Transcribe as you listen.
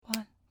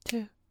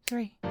2,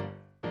 3.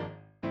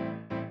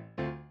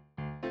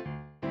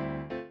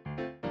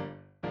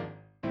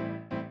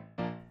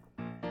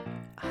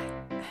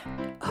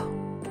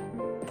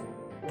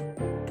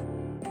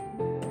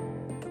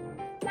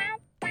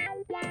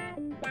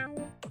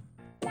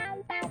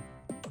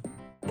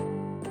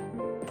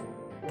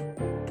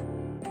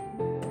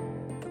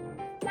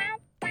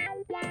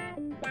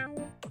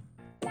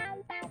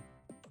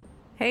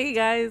 Hey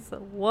guys,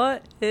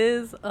 what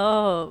is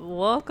up?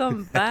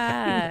 Welcome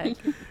back.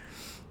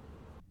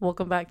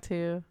 Welcome back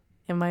to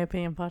In My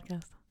Opinion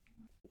podcast.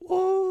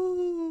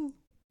 Woo!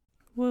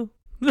 Woo.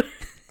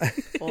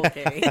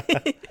 Okay.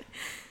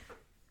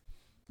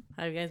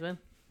 How you guys been?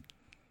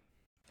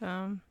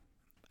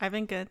 I've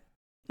been good.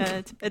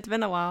 It's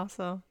been a while,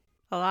 so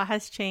a lot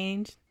has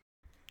changed,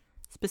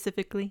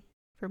 specifically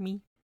for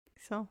me.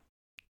 So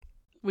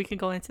we can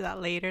go into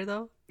that later,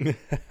 though.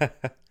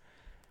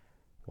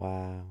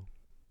 Wow.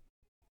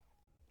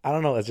 I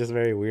don't know. It's just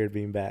very weird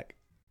being back.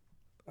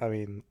 I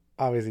mean,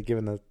 obviously,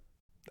 given that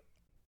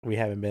we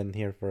haven't been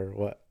here for,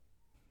 what,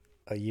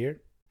 a year?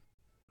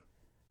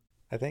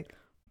 I think.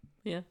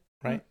 Yeah.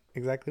 Right?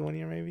 Exactly 1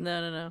 year, maybe?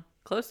 No.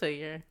 Close to a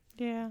year.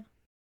 Yeah.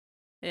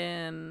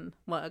 In,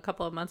 what, a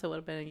couple of months it would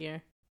have been a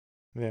year.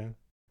 Yeah.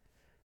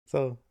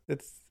 So,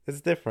 it's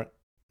different,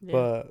 Yeah.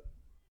 but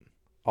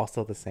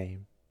also the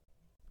same.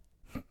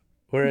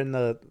 We're in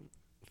a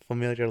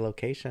familiar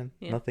location.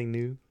 Yeah. Nothing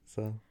new,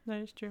 so...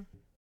 That is true.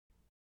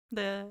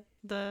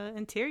 The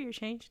interior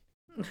changed.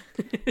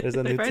 There's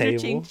a The new furniture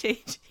table.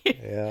 changed.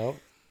 Yep.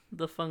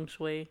 The feng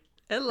shui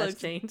It has looks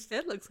changed.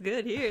 It looks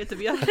good here, to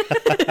be honest.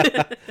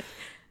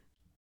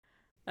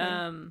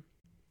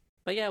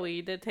 But yeah,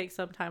 we did take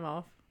some time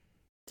off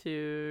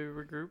to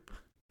regroup.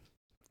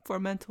 For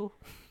mental.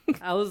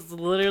 I was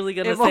literally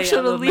gonna say a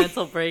Emotionally.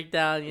 mental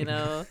breakdown, you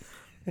know.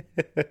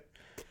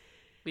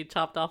 We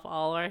chopped off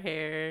all our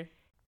hair,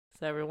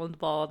 so everyone's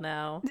bald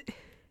now,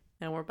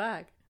 and we're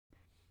back,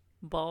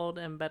 bald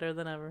and better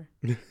than ever.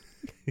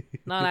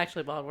 Not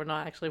actually bald. We're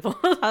not actually bald.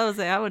 I would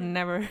say I would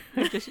never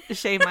just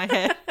shave my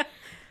head.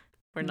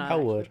 We're not I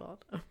actually would.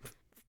 bald.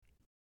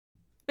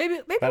 Maybe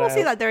But we'll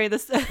see that during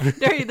this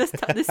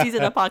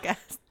season of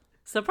podcast.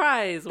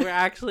 Surprise! We're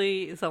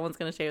actually someone's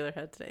gonna shave their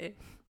head today.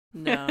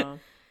 No,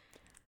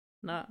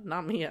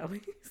 not me at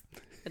least.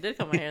 I did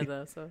cut my hair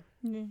though, so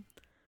Yeah.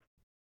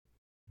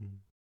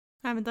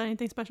 I haven't done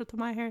anything special to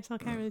my hair, so I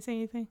can't really say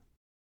anything.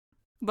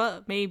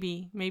 But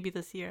maybe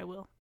this year I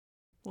will.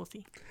 We'll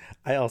see.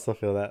 I also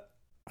feel that.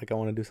 Like, I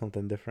want to do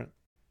something different.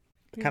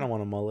 I kind of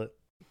want a mullet.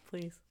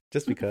 please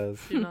Just because.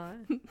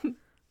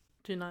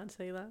 do not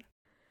say that.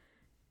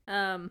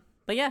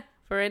 But yeah,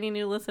 for any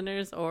new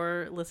listeners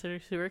or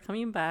listeners who are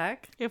coming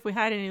back. If we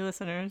had any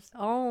listeners.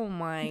 Oh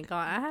my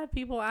god, I had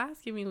people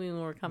asking me when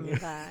we were coming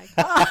back.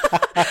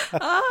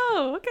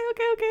 Oh,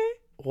 okay.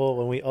 Well,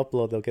 when we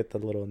upload, they'll get the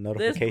little This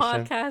notification.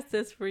 podcast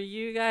is for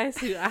you guys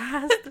who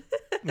asked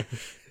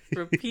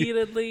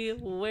repeatedly,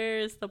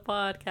 where's the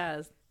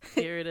podcast?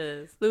 Here it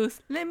is. Luce,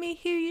 let me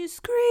hear you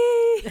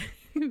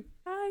scream.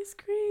 I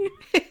scream.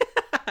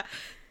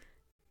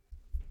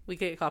 We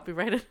get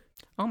copyrighted.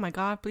 Oh my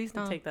god, please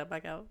don't. Take that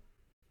back out.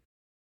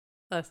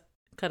 Us.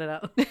 Cut it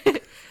out.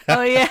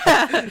 Oh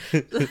yeah.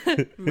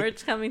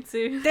 Merch coming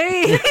soon.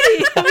 Dang, we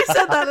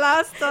said that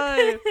last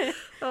time.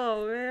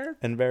 Oh man.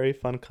 And very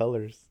fun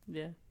colors.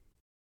 Yeah.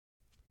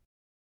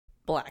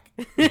 Black.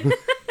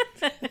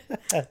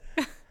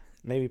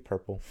 Maybe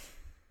purple.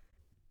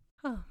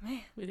 Oh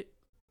man.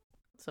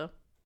 So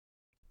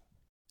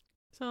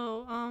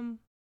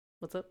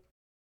What's up?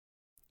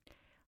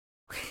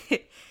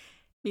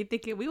 me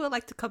thinking we would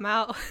like to come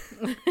out.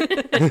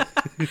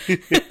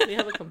 We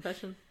have a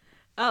confession.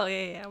 Oh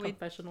yeah. We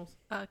Confessionals.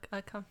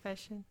 a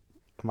confession.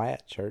 Am I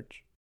at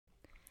church?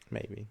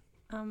 Maybe.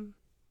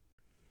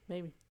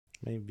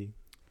 Maybe.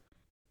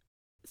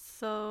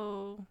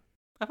 So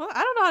I don't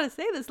know how to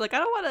say this. Like I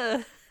don't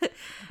want to.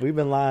 We've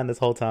been lying this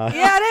whole time.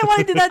 Yeah, I didn't want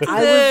to do that to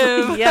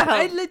them. yeah,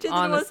 I legit didn't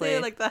want to honestly. say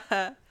it like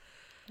that.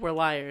 We're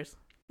liars.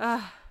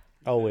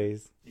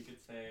 Always. You could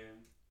say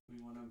we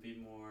want to be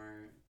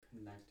more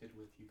connected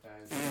with you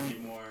guys, be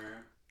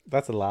more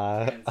That's a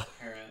lie.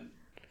 transparent.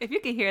 If you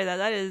can hear that,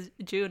 that is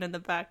June in the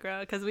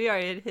background because we are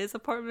in his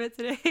apartment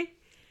today.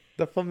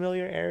 The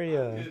familiar I'll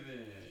area. give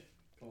it.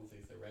 Don't say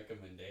the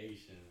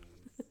recommendations.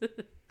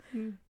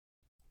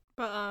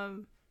 But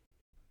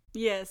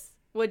yes,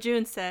 what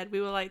June said,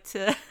 we would like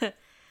to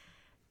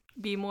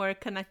be more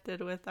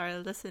connected with our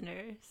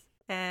listeners,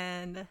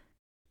 and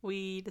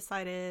we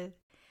decided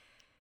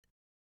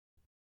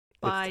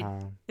It's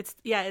time.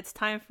 it's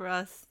time for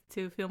us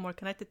to feel more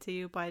connected to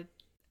you by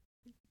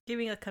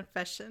giving a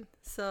confession.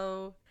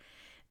 So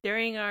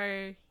during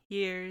our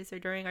years or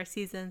during our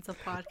seasons of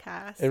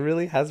podcasts, It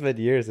really has been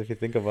years if you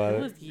think about It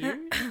it. was years?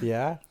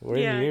 Yeah, we're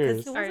Yeah, in 'cause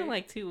years. It wasn't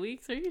like 2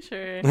 weeks. Are you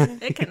sure?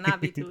 it cannot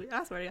be 2 weeks.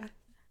 I swear to God.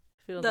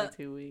 Feels The- like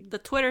 2 weeks. The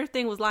Twitter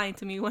thing was lying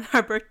to me when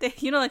our birthday.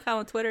 You know, like how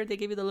on Twitter they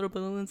give you the little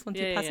balloons once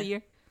you pass a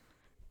year.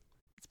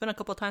 It's been a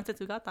couple of times since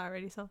we got that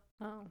already. So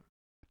Oh.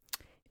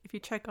 if you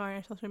check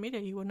our social media,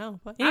 you will know.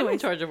 But I'm in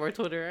anyways, charge of our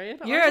Twitter,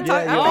 right? you're in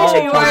Yeah, charge. you I'm are pretty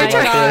sure you are in in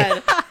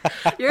charge.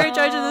 charge. You're in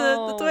charge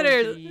of the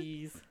Twitter.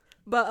 Jeez.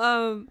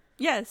 But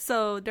yeah.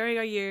 So during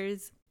our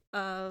years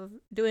of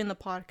doing the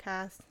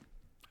podcast,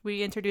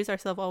 we introduce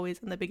ourselves always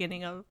in the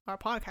beginning of our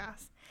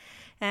podcast,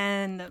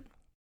 and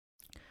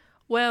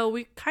well,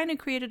 we kind of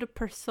created a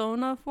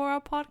persona for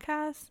our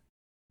podcast,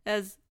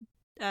 as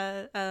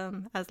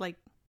like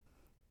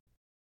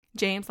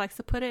James likes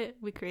to put it.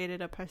 We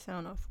created a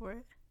persona for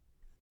it,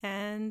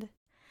 and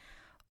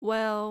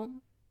well,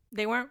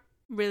 they weren't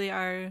really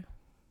our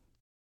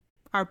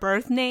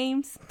birth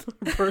names,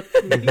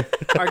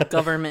 Our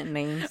government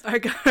names. our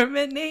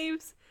government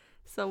names.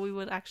 So we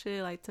would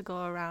actually like to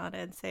go around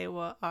and say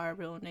what our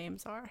real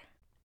names are.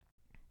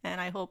 And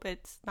I hope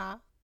it's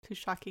not too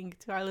shocking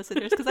to our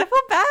listeners because I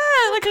feel bad.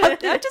 Like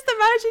I'm just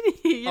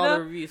imagining, you All the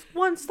know. reviews,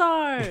 1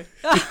 star.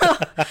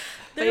 But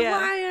They're yeah.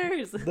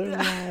 liars. They're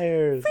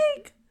liars.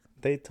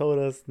 They told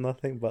us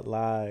nothing but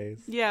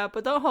lies. Yeah,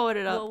 but don't hold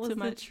it What up was too the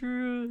much.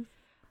 truth?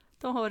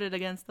 Don't hold it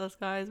against us,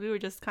 guys. We were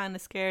just kind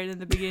of scared in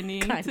the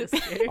beginning. Kind of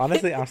scared.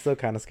 Honestly, I'm still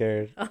kind of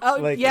scared. Oh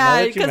Like, yeah, now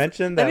that you 'cause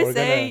mentioned let that me we're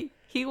say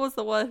he was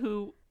the one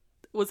who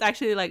was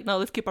actually like, no,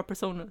 let's keep our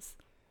personas.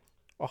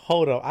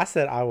 hold up. I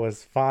said I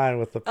was fine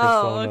with the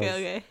personas. Oh,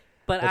 okay.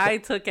 But What's I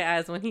took it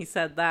as when he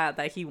said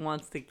that he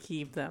wants to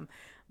keep them.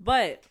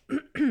 But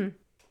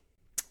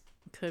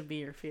could be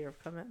your fear of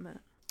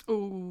commitment.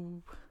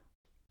 Ooh.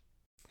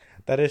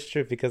 That is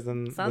true because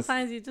then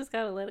Sometimes you just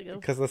gotta let it go.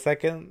 because the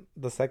second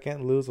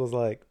Luz was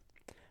like,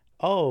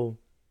 "Oh,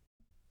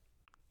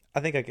 I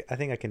think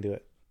I can do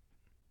it,"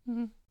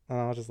 Mm-hmm. and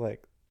I was just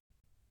like,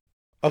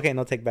 "Okay,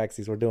 no take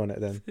backsies. We're doing it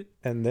then."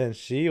 And then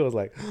she was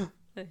like,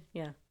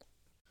 Yeah.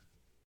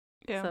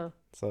 Yeah. So,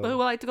 "So But who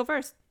would like to go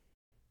first?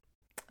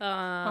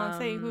 um,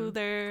 Say who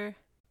they're.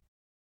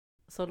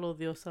 Solo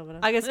Dios sabrá.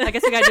 I guess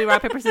we gotta do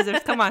rock paper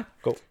scissors. Come on.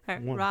 go." All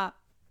right, One. rock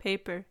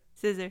paper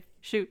scissors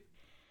shoot.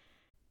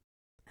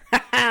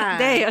 Ah.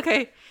 Day.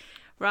 Okay.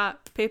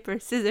 Rock paper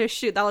scissors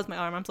shoot. That was my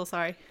arm. I'm so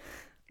sorry.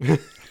 I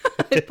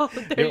both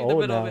there You're in the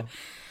old middle of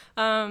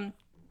now. it.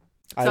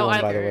 I So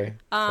won, by the way.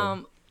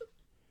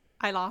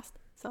 I lost.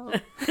 So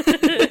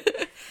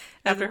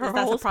After her It's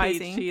not whole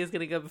surprising. speech, she is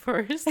gonna go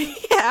first.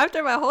 yeah,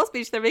 after my whole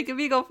speech, they're making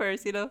me go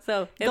first. You know.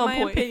 So, in Go my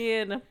point.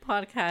 opinion,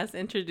 podcast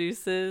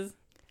introduces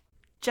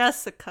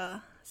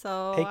Jessica.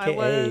 So I AKA.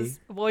 was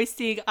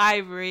voicing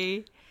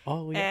Ivory.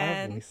 Oh, we are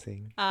and-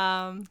 voicing.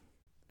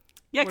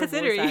 Yeah, We're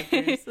considering.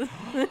 voice actors.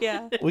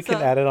 yeah. We can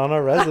so- add it on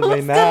our resume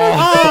Oh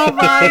now.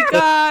 my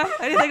god!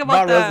 I didn't think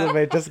My about that.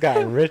 resume just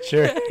got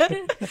richer.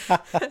 1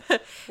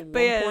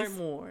 yes. point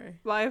more.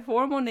 My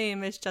formal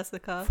name is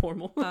Jessica.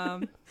 Formal.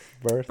 Birth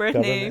Birth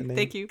government name.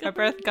 Thank you. My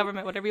birth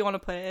government, whatever you want to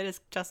put it. It is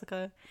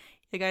Jessica.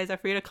 You guys are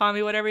free to call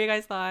me whatever you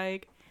guys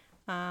like.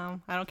 I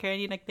don't care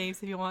any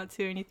nicknames if you want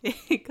to or anything.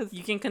 Cause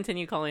You can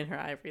continue calling her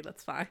Ivory.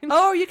 That's fine.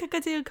 oh, you can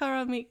continue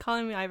calling me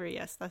Ivory.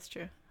 Yes, that's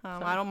true.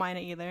 I don't mind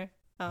it either.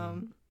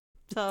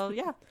 So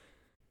yeah,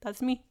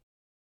 that's me.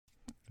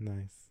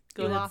 Nice.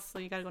 Go you ahead. lost, so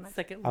you gotta go next.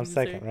 Second. I'm loser.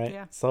 second, right?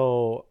 Yeah.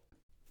 So,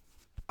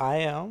 I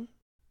am.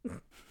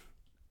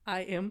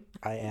 I am.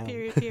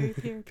 Period.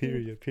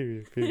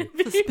 Period.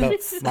 No,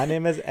 Suspense. my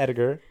name is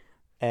Edgar,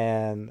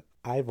 and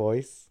I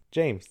voice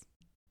James.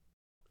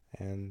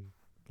 And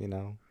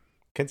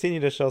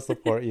continue to show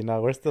support.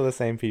 We're still the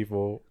same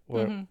people.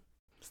 We're Mhm.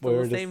 Still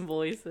We're the just same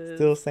voices.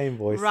 still same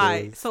voices.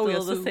 Right. So Still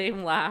we the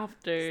same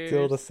laughter.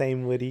 Still the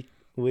same witty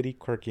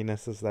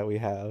quirkinesses that we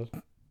have.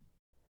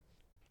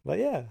 But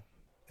yeah,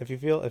 if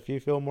you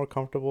feel more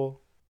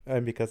comfortable,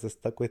 and because it's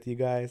stuck with you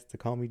guys to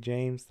call me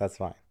James, that's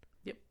fine.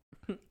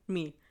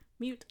 Me.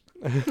 Mute.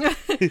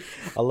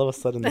 All of a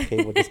sudden the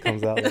cable just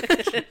comes out.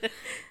 Like,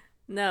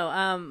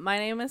 No, my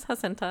name is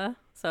Jacinta,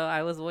 so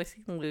I was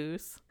voicing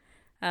Luz.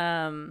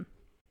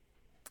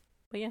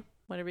 But yeah,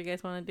 whatever you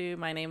guys want to do.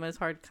 My name is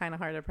kind of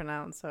hard to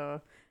pronounce,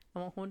 so I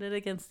won't hold it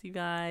against you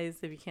guys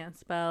if you can't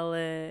spell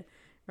it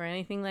or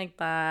anything like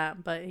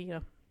that. But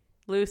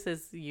Luz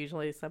is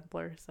usually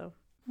simpler, so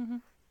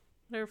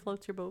whatever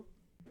floats your boat.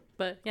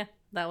 But yeah,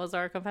 that was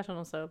our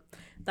confessional. So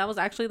that was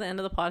actually the end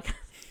of the podcast.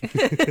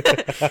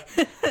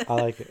 I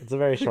like it. It's a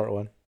very short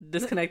one.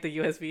 Disconnect the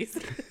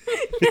USBs.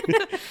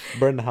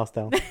 Burn the house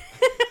down.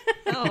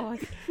 Oh,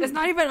 it's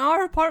not even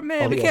our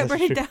apartment. Oh, we yeah, can't that's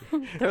bring it true.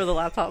 down. Throw the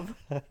laptop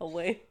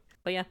away.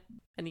 But yeah,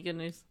 any good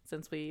news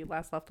since we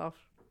last left off?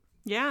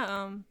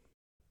 Yeah.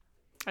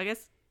 I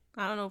guess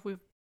I don't know if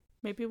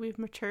we've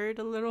matured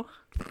a little.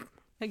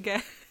 I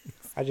guess.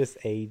 I just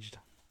aged.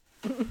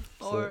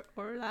 or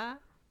that.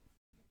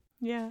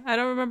 Yeah, I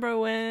don't remember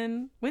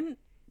when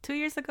 2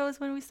 years ago is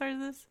when we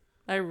started this.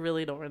 I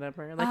really don't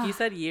remember. Like you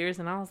said years,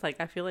 and I was like,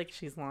 I feel like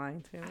she's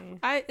lying to me.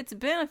 It's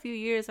been a few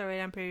years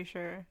already. I'm pretty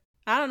sure.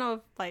 I don't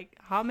know if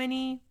how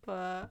many,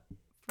 but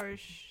for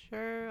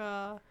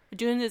sure,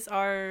 June is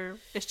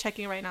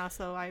checking right now,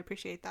 so I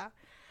appreciate that.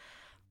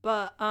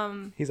 But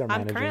He's our I'm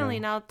manager currently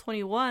now. now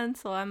 21,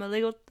 so I'm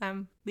legal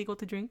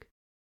to drink,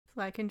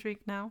 so I can drink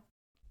now,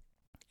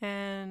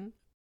 and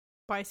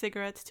buy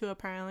cigarettes too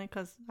apparently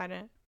because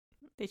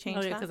they They changed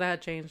Oh yeah, that. because I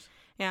had changed.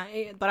 Yeah,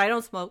 but I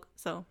don't smoke,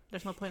 so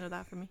there's no point of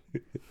that for me.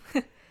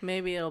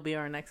 Maybe it'll be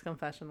our next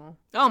confessional.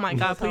 Oh my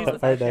god, please. Tell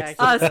us Our that she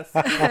next-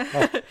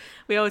 actually Us.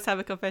 We always have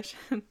a confession.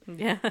 does.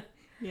 Yeah.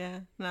 Yeah,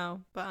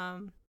 no, but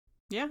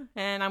yeah,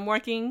 and I'm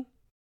working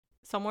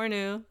somewhere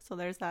new, so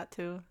there's that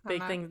too. I'm Big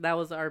not- things. That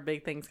was our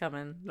big things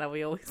coming that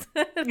we always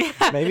said. Yeah,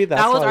 Maybe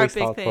that's that was why our we big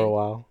stopped thing. for a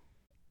while.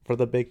 For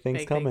the big things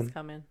Big coming. things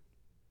coming.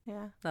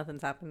 Yeah,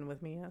 Nothing's happened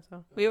with me yet,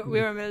 so. we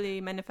were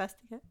really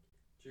manifesting it.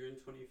 June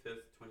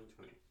 25th,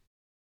 2020.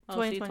 Oh,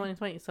 2020. see,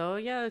 2020. So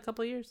yeah, a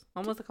couple of years,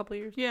 almost a couple of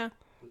years. Yeah,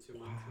 In 2 months, it'll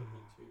be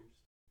 2 years.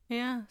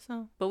 yeah.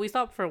 So But we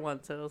stopped for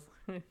once. So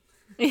it was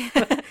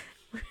yeah,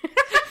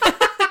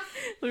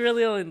 we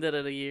really only did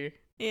it a year.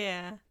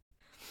 yeah.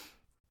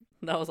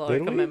 That was all Did our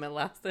we? commitment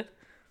lasted.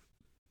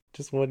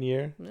 Just 1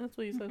 year. That's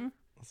what you said. Mhm.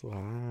 That's,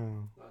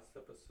 wow. Last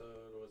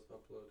episode was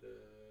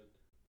uploaded.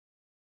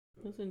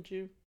 It was in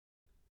June.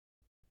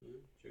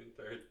 June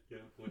 3rd. Yeah.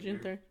 1 June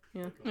year. 3rd.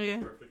 Yeah. Like, Yeah.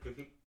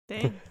 Perfectly.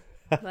 Dang.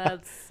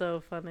 That's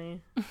so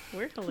funny.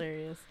 We're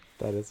hilarious.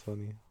 That is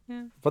funny.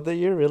 Yeah. But the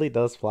year really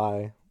does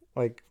fly.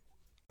 Like,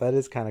 that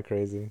is kind of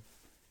crazy.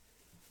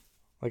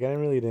 Like, I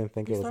didn't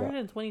think We it was started that.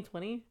 in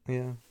 2020.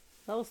 Yeah.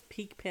 That was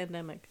peak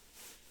pandemic.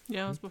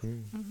 Yeah, it was before.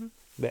 Mhm.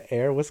 The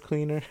air was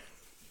cleaner.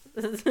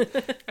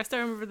 I still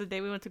remember the day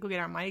we went to go get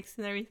our mics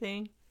and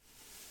everything.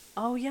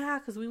 Oh yeah,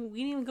 because we didn't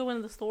even go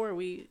into the store. I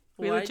legit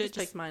just just-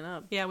 picked mine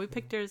up. Yeah, we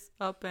picked ours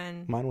up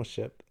and Mine was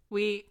shipped.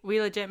 we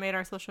legit made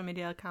our social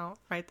media account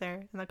right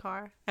there in the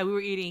car, and we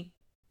were eating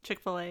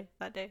Chick-fil-A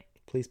that day.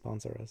 Please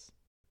sponsor us.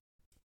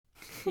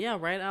 Yeah,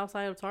 right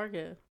outside of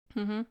Target.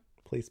 Mm-hmm.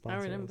 Please I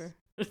sponsor remember.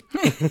 us.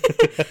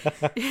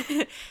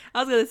 I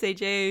was gonna say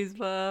James,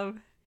 but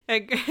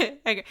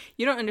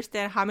you don't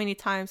understand how many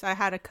times I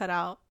had to cut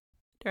out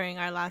during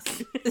our last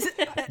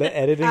The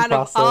editing out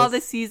process. of all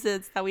the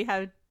seasons that we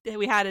had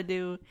to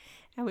do,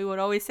 and we would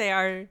always say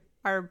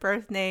our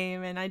birth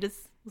name, and I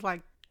just was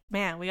like,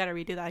 man, we got to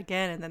redo that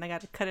again, and then I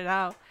got to cut it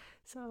out.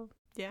 So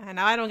yeah, and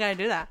now I don't got to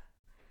do that.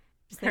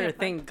 Just think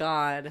Thank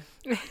God.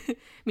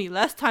 me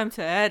less time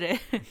to edit.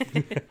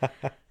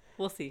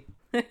 We'll see.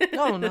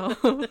 Oh no.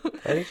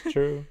 That is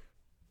true.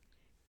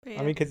 But I yeah.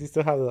 mean, because you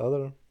still have the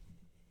other.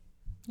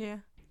 Yeah.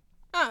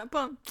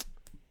 But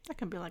that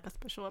can be like a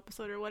special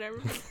episode or whatever.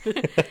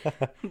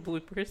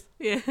 Bloopers.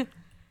 Yeah.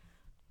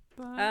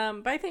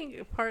 But But I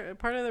think part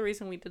of the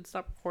reason we did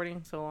stop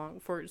recording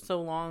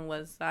so long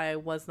was I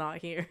was not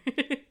here.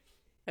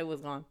 I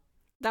was gone.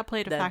 that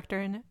played a Dead. factor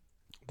in it.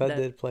 That Dead.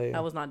 did play. I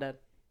was not dead.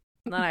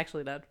 Not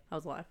actually dead. I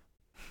was alive.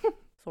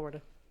 Sort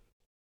of.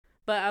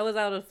 But I was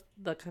out of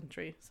the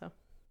country, so.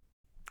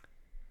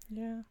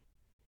 Yeah.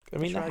 I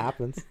mean, that Shrug.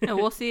 happens. And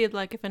we'll see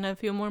like if in a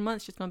few more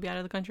months she's gonna be out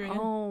of the country again.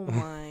 Oh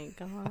my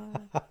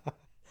God.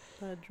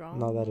 The drama.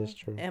 No, that is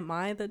true. Am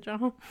I the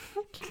drama?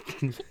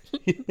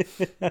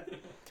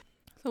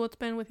 So what's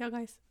been with y'all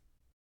guys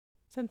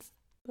since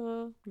the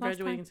last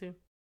Graduating soon.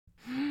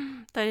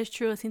 time? That is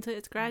true. Since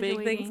it's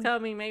graduating. Big things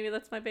coming. Maybe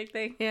that's my big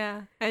thing.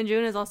 Yeah, and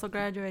June is also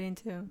graduating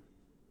too.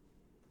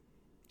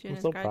 June I'm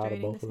is so proud of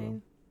graduating both the of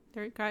them.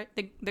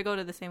 same. They go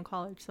to the same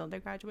college, so they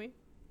graduate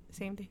the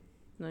same day.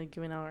 Like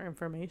giving out our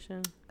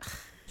information.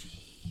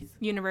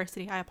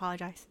 University. I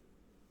apologize.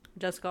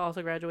 Jessica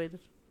also graduated.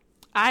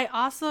 I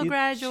also You-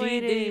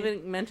 graduated. She didn't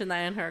even mention that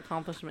in her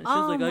accomplishment. She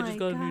was Oh like, I my just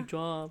got a new God.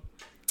 job.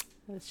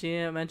 She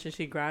didn't mention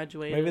she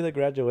graduated. Maybe the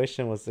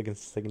graduation was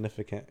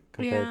significant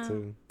compared Yeah.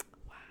 to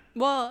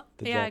Well,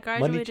 the yeah, I job.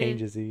 graduated. Money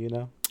changes you, you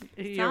know?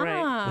 You're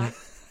right.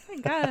 Oh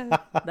my God.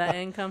 That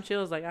income, she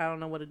was like, I don't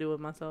know what to do with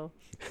myself.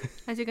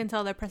 As you can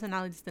tell, their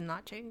personalities did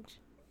not change.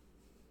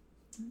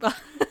 But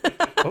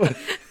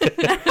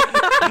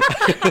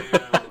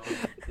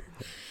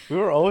We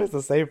were always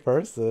the same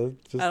person.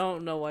 Just I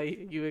don't know why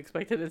you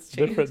expected it to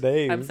change. different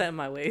names. I'm set in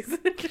my ways.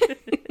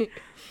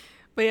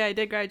 But yeah, I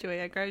did graduate.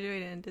 I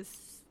graduated in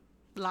this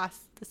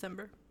last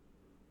December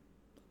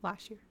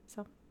last year.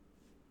 So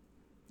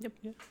Yep.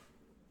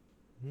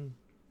 Hmm.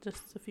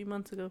 Just a few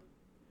months ago.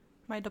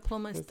 my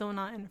diploma is still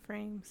not in a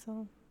frame.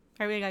 So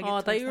I really gotta get. Oh,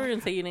 I thought towards you were that. going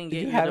to say you didn't get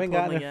You your haven't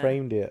diploma gotten it yet.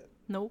 framed yet.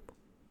 Nope.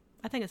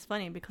 I think it's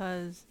funny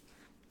because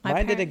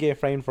Mine didn't get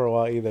framed for a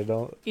while either.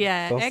 Don't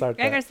Yeah, Don't start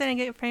that. Edgar didn't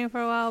get framed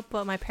for a while,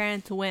 but my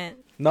parents went.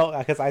 no,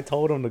 because I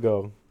told him to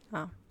go.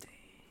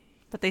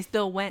 But they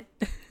still went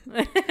to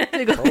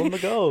Told him to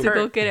go. to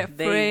go get it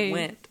They framed.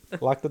 went.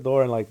 Lock the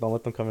door and like don't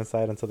let them come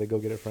inside until they go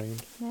get it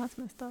framed. No, that's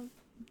messed up.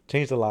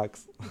 Change the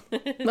locks.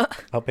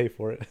 I'll pay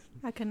for it.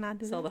 I could not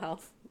do Sell that. the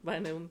house. Buy a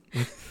new one.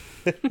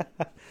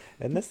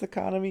 In this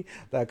economy,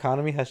 the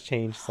economy has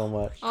changed so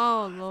much.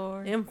 Oh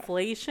Lord.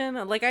 Inflation?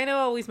 Like, I know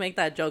I always make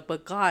that joke,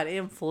 but God,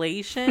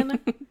 inflation?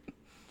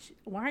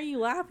 Why are you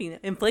laughing?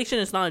 Inflation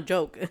is not a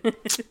joke.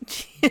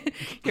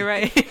 You're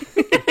right.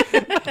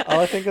 All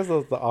I think is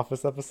the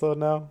Office episode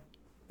now,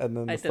 and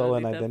then the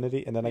stolen Identity theft.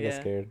 identity, and then I get Yeah.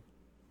 scared.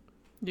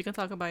 You can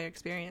talk about your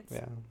experience.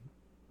 Yeah,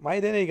 my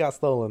identity got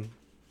stolen,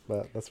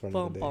 but that's for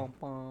another Bum, day. bum,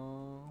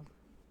 bum.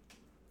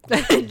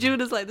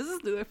 June is like, this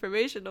is new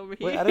information over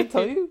here. Wait, I didn't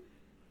tell you.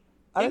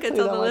 I You didn't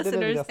can tell tell you the that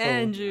my identity listeners got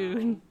stolen. and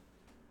June.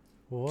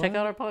 Check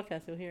out our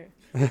podcast. You'll hear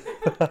it.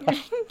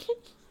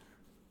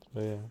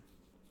 But yeah,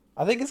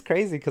 I think it's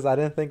crazy because I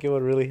didn't think it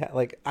would really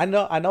like. I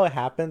know it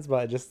happens,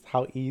 but just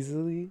how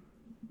easily.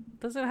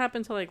 Doesn't it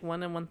happen to like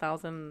 1 in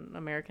 1,000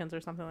 Americans or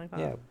something like that?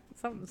 Yeah,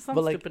 some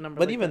but like, stupid number.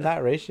 but like even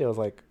that ratio is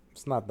like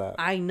it's not that.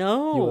 I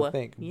know. You would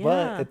think, Yeah.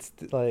 but it's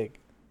like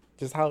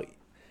just how.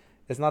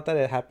 It's not that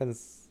it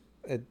happens.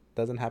 It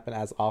doesn't happen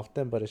as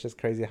often, but it's just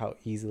crazy how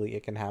easily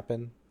it can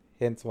happen.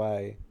 Hence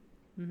why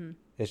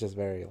it's just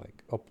very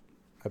like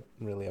it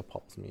really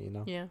appalls me, you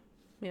know. Yeah.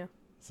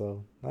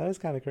 So that is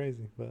kind of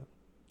crazy, but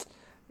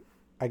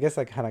I guess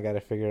I kind of got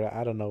to figure it out.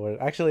 I don't know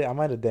where. Actually, I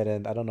might have dead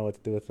end. I don't know what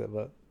to do with it,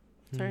 but.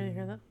 Sorry to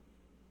hear that.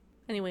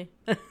 Anyway.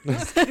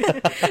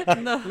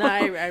 No. No,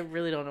 I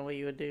really don't know what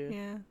you would do.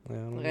 Yeah.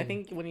 Yeah, Like, I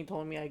think when you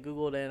told me, I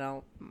Googled it and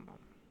I'll...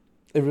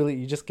 it really,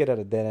 you just get at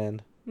a dead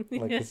end.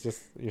 Like, Yeah. it's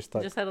just, you're You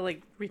stuck. just had to,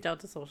 like, reach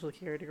out to Social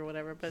Security or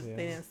whatever, but Yeah.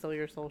 they didn't steal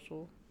your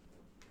social.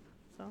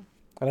 So,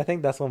 And I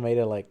think that's what made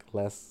it, like,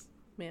 less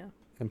yeah.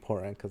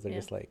 important because they're Yeah.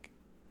 just like,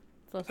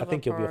 It's less I of a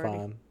think you'll be priority.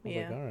 fine. I was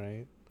Yeah. like, all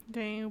right.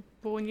 Dang,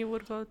 but when you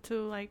would go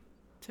to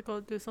go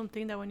do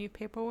something that when you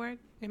paperwork,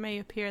 it may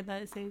appear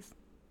that it says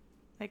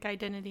like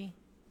identity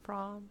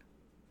fraud,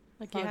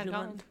 like you had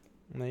Fraudulent.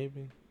 gone.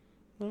 Maybe.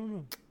 I don't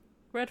know.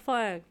 Red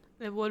flag.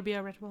 It would be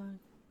a red flag.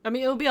 I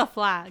mean, it would be a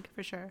flag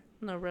for sure.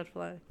 No, red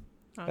flag.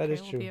 Okay, That is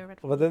it would true. be a red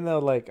But flag. then they'll,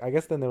 like, I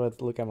guess then they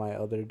would look at my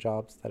other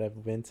jobs that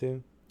I've been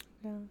to.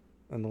 Yeah.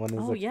 And one is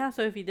Oh, like, yeah.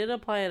 So if you did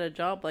apply at a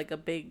job, like a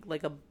big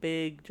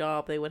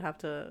job, they would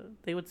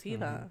see Mhm.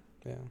 that.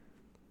 yeah.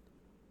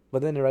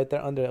 But then right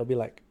there under, it'll be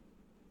like,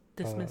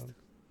 Dismissed.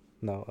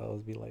 no, it'll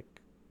be like.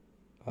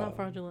 Not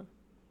fraudulent.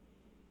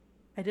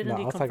 Identity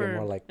No, I was talking confirmed.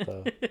 more like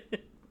the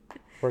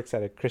works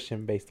at a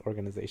Christian-based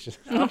organization,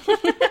 Oh.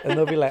 and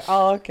they'll be like,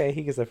 "Oh, okay,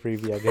 he gets a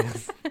freebie, I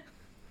guess."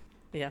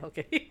 Yeah,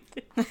 okay.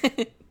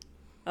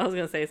 I was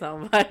gonna say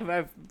something, but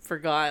I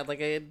forgot.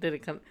 Like I didn't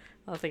come.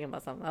 I was thinking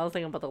about something. I was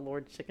thinking about the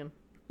Lord's chicken.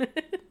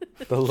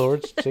 The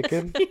Lord's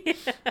chicken,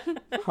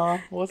 huh?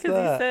 What's Because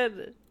he that?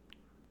 said,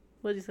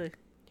 "What did you say?"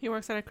 He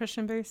works at a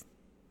Christian base.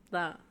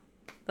 That.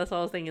 That's what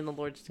I was thinking. The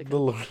Lord's chicken. The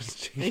Lord's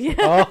chicken.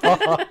 Yeah.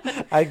 Oh,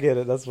 I get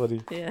it. That's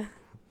funny. Yeah.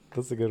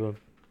 That's a good one.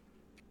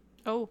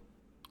 Oh,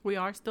 we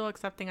are still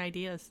accepting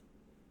ideas.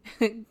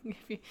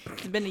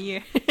 It's been a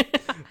year,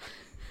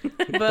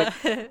 but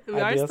we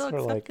are Ideas still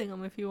for, like- accepting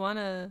them. If you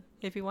wanna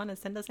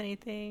send us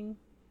anything,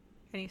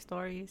 any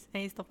stories,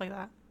 any stuff like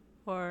that,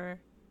 or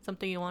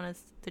something you want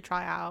us to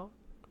try out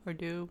or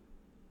do.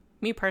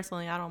 Me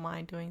personally, I don't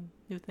mind doing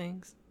new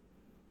things.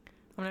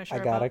 I'm not sure.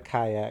 I got a about...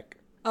 kayak.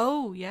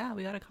 Oh yeah,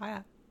 we got a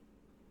kayak.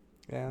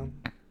 Yeah,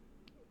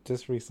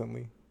 just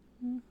recently.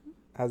 Mm-hmm.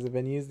 Has it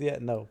been used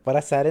yet? No, but I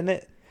sat in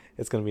it.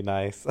 It's gonna be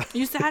nice.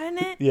 You sat in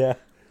it? Yeah,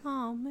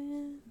 Oh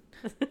man,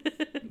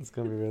 it's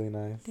gonna be really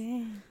nice.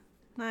 dang,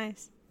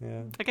 nice.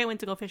 Yeah, I can't wait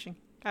to go fishing.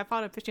 I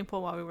bought a fishing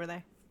pole while we were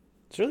there.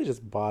 she really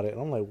just bought it.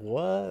 I'm like,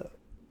 what?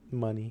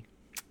 Money.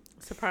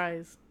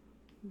 Surprise!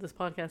 This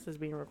podcast is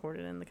being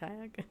recorded in the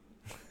kayak.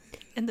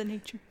 In the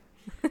nature.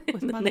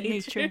 With In the Mother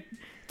nature.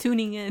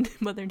 Tuning in,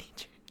 Mother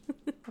Nature.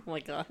 Oh my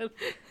god.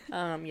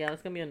 Yeah,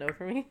 that's gonna be a no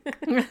for me.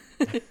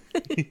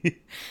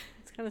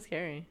 It's kind of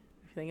scary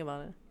if you think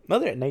about it.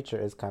 Mother Nature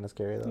is kind of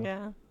scary though.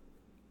 Yeah.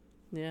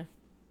 Yeah.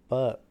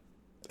 But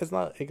it's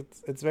not.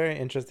 It's very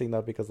interesting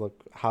though because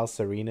look how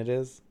serene it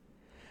is.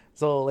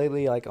 So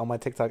lately, like on my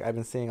TikTok, I've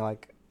been seeing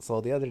like. So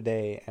the other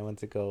day, I went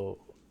to go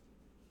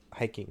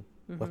hiking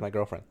with my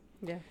girlfriend,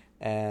 Yeah.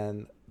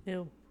 and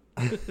Ew.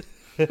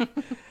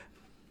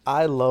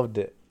 I loved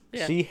it.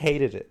 Yeah. She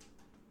hated it.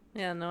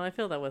 Yeah. No, I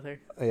feel that with her.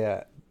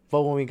 Yeah,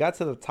 but when we got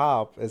to the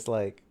top, it's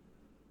like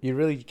you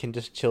really can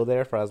just chill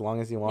there for as long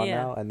as you want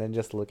Yeah. now, and then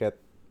just look at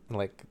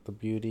like the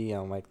beauty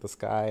and like the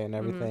sky and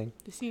Mm-hmm. everything.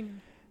 The scenery.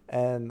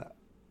 And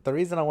the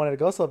reason I wanted to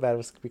go so bad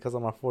was because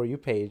on my For You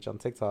page on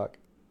TikTok,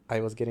 I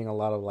was getting a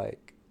lot of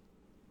like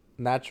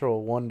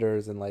natural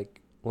wonders and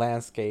like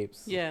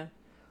landscapes Yeah.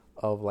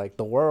 of like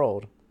the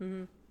world,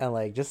 Mm-hmm. and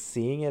like just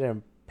seeing it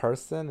in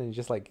person and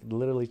just like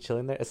literally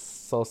chilling there is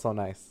so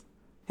nice.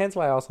 Hence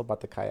why I also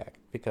bought the kayak,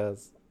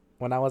 because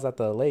when I was at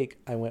the lake,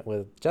 I went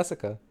with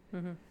Jessica.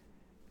 Mm-hmm.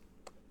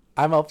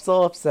 I'm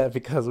so upset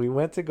because we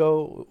went to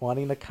go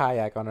wanting to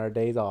kayak on our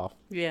days off.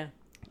 Yeah.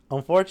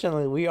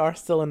 Unfortunately, we are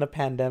still in a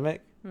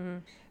pandemic, Mm-hmm.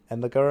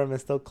 and the government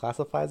still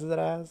classifies it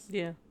as.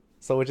 Yeah.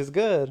 So, which is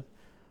good,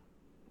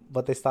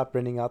 but they stopped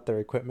renting out their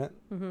equipment.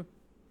 Mm-hmm.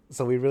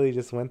 So we really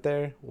just went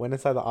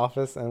inside the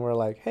office, and we're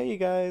like, "Hey, you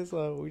guys,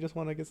 we just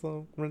want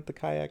to rent the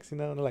kayaks, you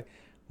know?" And they're like,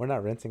 "We're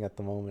not renting at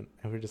the moment,"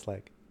 and we're just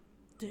like,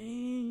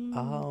 Dang.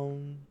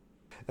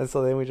 And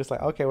so then we just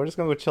like, okay, we're just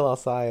gonna go chill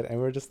outside,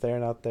 and we're just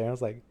staring out there. And I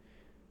was like,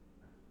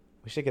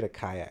 we should get a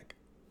kayak.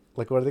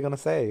 Like, what are they gonna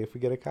say if we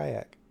get a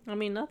kayak? I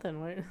mean,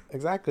 nothing, right?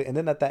 Exactly. And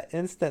then at that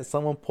instant,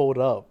 someone pulled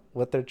up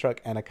with their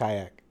truck and a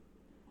kayak.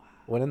 Wow.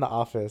 Went in the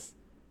office,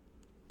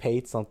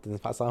 paid something.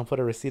 Someone put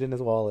a receipt in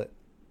his wallet.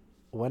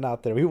 Went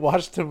out there. We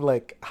watched him,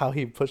 like, how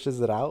he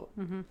pushes it out.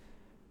 Mm-hmm.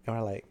 And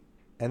we're like,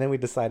 and then we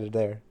decided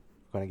we're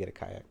going to get a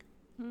kayak.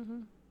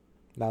 Mm-hmm.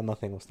 Now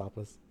nothing will stop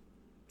us.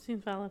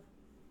 Seems valid.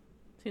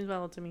 Seems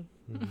valid to me.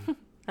 Mhm.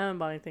 I haven't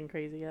bought anything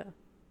crazy yet.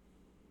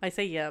 I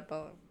say yeah,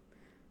 but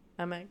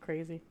I'm at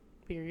crazy.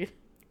 Period.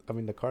 I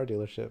mean, the car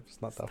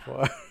dealership's not that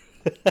far.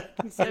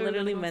 I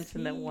literally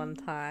mentioned it one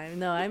time.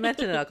 No, I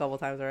mentioned it a couple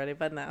times already,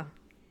 but no.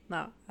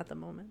 Not at the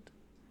moment.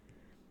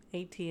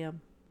 ATM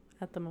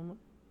at the moment.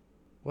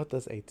 What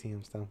does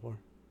ATM stand for?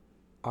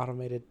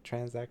 Automated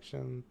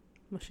transaction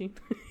Machine.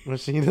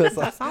 machine.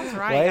 That sounds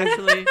right, Why is-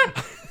 actually.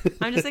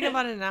 I'm just thinking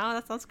about it now.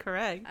 That sounds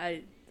correct.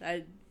 I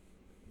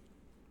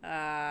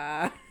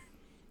But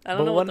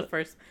don't know one- what the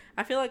first.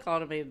 I feel like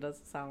automated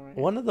doesn't sound right.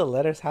 One of the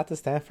letters had to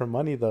stand for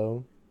money,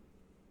 though.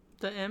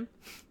 The M.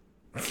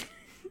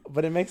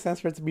 But it makes sense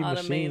for it to be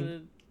Automated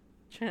machine.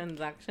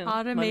 transaction.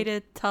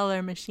 Automated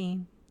teller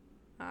machine.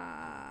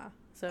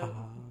 So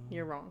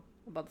you're wrong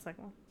about the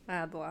second one. I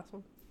had the last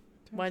one.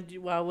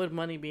 Why would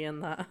money be in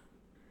that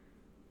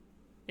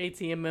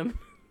ATM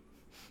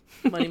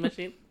money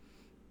machine?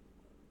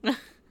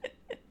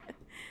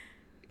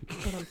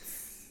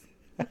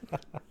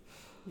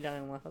 Yeah,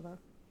 I'm laugh at that.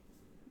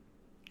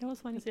 It was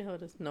You funny. see how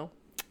it is? No.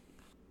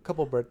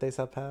 Couple birthdays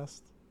have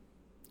passed.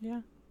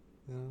 Yeah.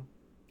 You know.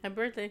 Happy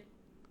birthday.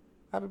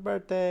 Happy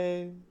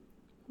birthday.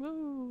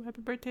 Woo!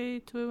 Happy birthday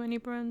to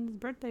anyone's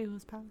birthday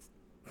who's passed.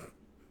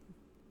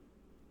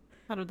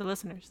 Out of the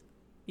listeners.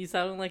 You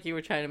sounded like you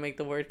were trying to make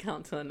the word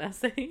count to an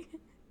essay.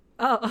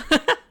 Oh.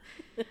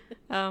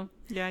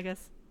 Yeah, I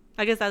guess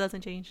that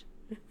doesn't change.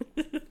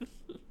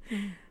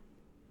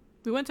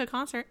 We went to a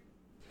concert.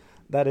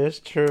 That is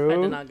true.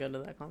 I did not go to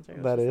that concert. It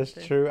was That just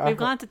is up there. true. We've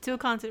gone to 2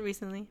 concerts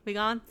recently. We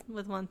gone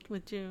with one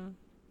with June.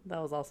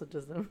 That was also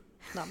just them,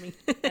 not me.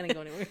 I didn't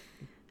go anywhere.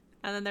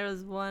 And then there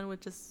was one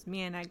with just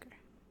me and Edgar.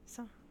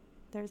 So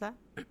there's that.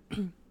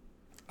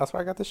 That's why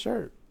I got the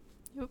shirt.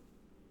 Yep.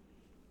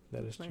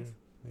 That is Nice. true.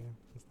 Yeah,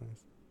 that's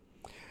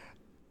nice.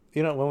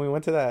 You know, when we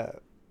went to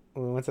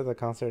the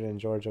concert in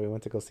Georgia, we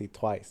went to go see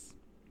Twice,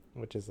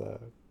 which is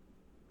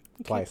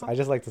Twice. I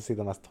just like to see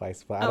them as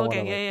Twice, but I don't okay,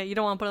 want to. yeah. You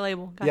don't want to put a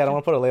label. Yeah, I don't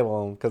want to put a label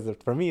on them because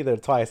for me they're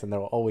Twice and there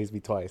will always be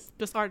Twice.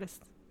 Just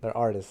artists. They're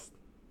artists,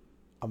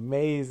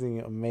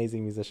 amazing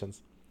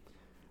musicians,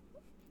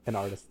 and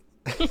artists.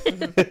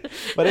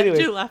 But anyways,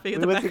 You laughing we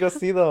in the went to go background.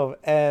 see them,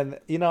 and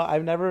you know,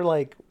 I've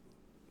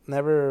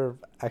never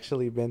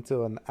actually been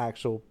to an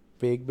actual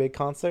big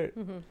concert,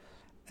 Mm-hmm.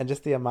 and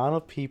just the amount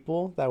of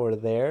people that were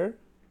there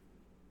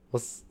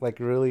was like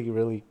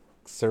really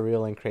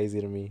surreal and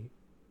crazy to me,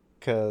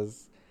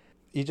 because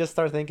you just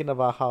start thinking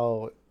about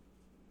how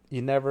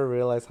you never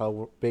realize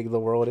how big the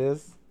world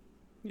is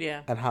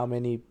Yeah. and how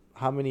many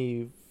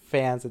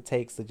fans it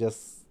takes to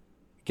just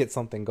get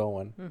something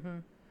going, Mm-hmm.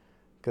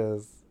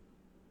 because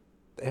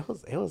it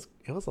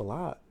was a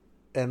lot,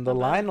 and the Not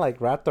bad. line like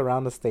wrapped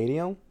around the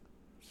stadium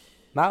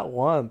not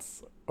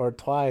once or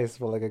twice,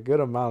 but like a good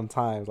amount of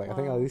times, like I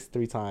think at Wow. least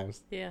 3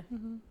 times, Yeah.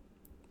 Mm-hmm.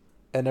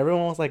 and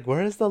everyone was like,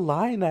 where's the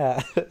line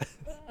at?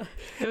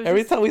 It was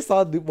Every just- time we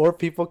saw more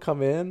people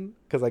come in,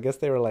 because I guess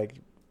they were like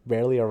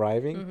barely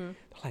arriving, Mm-hmm. they're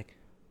like,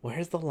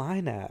 where's the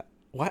line at?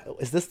 Why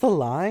is this the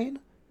line?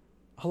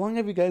 How long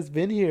have you guys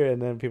been here?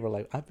 And then people are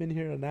like, I've been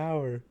here an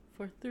hour.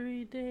 For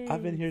 3 days.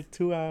 I've been here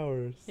 2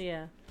 hours.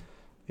 Yeah.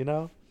 You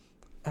know?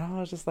 And I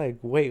was just like,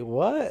 wait,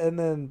 what? And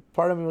then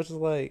part of me was just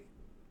like,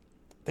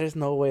 there's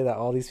no way that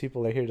all these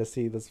people are here to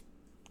see this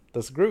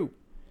group.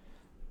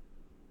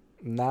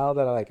 Now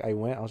that I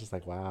went, I was just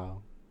like,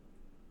 wow.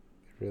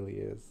 It really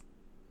is.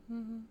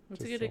 Mhm. It's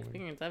Just a good so many.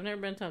 experience. I've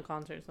never been to a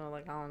concert, so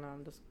like, I don't know.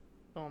 I'm just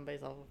going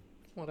based off of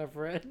what I've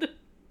read.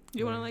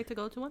 You want to Yeah. like to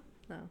go to one?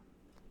 No.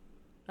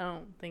 I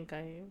don't think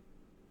I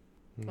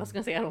Mm. was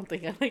gonna say I don't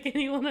think I like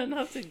anyone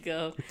enough to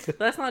go. But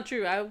that's not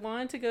true. I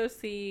wanted to go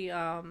see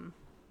I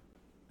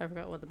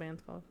forgot what the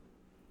band's called.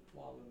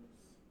 Wallows.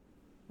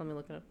 Let me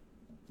look it up.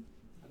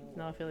 I don't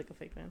No, I feel like a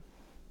fake fan.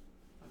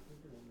 I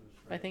think they're English,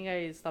 I right? think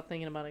I stopped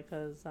thinking about it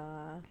because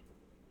I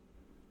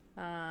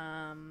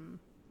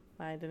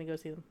didn't go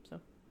see them, so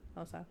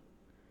that was sad.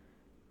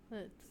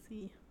 Let's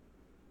see.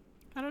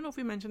 I don't know if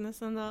we mentioned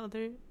this in the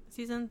other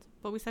seasons,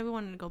 but we said we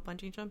wanted to go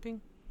bungee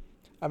jumping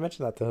I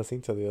mentioned that to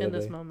Jacinto the other In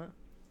this day. moment.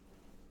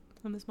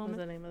 in this What was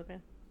moment. the name of the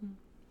band?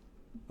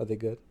 Are they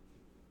good?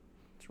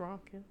 It's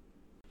rock, yeah.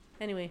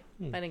 Anyway,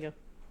 Hmm. I didn't go.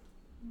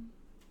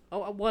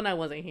 Oh, one, I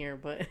wasn't here,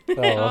 but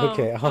Oh,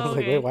 okay. I was like,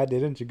 okay. wait, why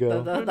didn't you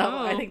go? I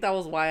no. think that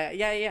was why.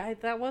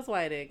 That was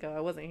why I didn't go. I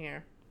wasn't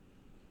here.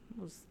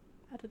 I was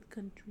out of the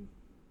country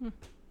Hmm.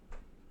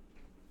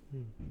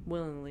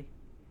 willingly,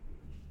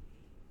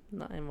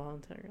 not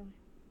involuntarily.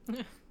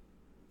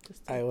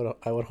 Just to,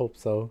 I would hope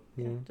so.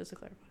 yeah, Yeah. just to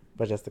clarify.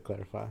 But just to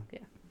clarify. Yeah.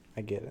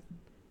 I get it.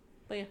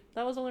 But yeah,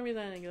 that was the only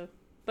reason I didn't go.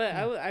 But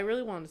I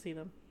really wanted to see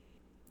them.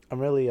 I'm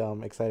really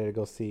excited to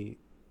go see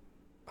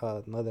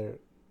another.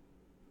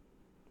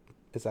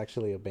 It's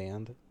actually a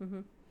band,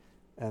 Mm-hmm.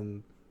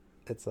 and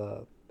it's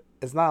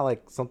not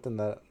like something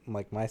that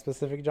like my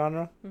specific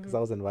genre because Mhm. I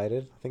was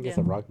invited. I think it's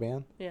Yeah. a rock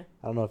band. Yeah.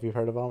 I don't know if you've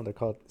heard of them. They're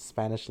called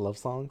Spanish Love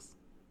Songs.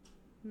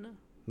 No.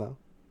 No.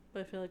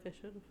 But I feel like I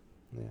should have.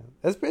 Yeah,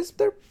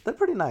 they're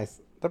pretty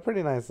nice. They're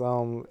pretty nice.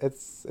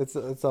 It's I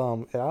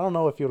don't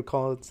know if you would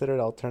consider it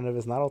alternative.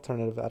 It's not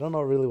alternative. I don't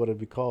know really what it'd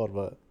be called,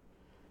 but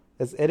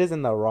it is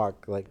in the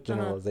rock like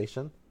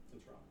generalization.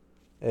 It's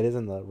wrong. It is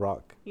in the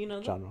rock You know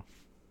that? genre.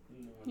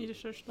 No, You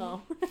just searched.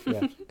 Oh.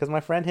 Yeah, because my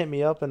friend hit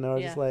me up and they were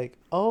just Yeah. like,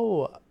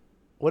 "Oh,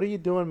 what are you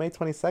doing May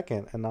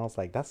 22nd?" And I was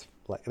like, "This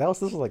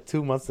was like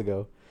 2 months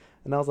ago,"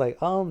 and I was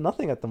like,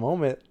 nothing at the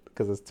moment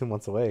because it's 2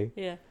 months away."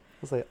 Yeah. I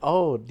was like,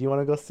 "Oh, do you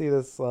want to go see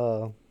this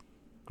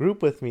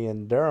group with me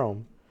in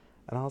Durham?"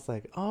 And I was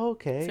like, "Oh,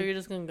 okay." So you're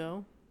just gonna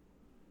go?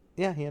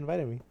 Yeah, he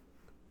invited me.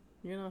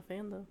 You're not a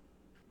fan though.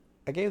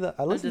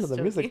 I listened to the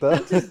joking. music though.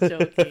 I'm just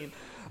joking.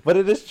 But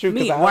it is true.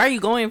 Me, why are you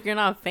going if you're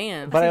not a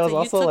fan? But I was So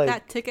also you took like,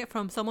 that ticket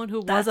from someone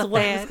who That's was a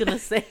what fan. I was gonna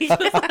say.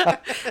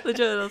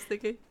 Legit, I was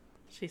thinking.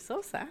 She's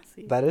so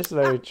sassy. that is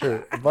very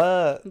true.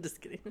 But I'm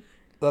just kidding.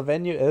 the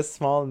venue is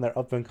small and they're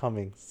up and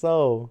coming,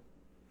 so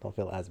don't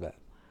feel as bad.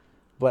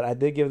 But I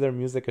did give their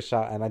music a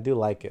shot and I do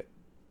like it.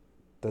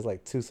 There's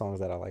like 2 songs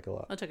that I like a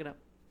lot. I'll check it out.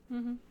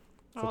 Mm-hmm.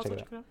 So I'll also check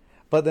it check it out.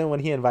 But then when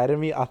he invited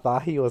me, I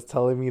thought he was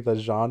telling me the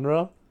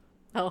genre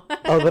Oh.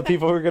 of the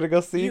people we're gonna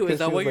go see. You, 'cause is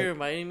that she what was you're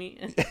inviting me?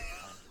 Is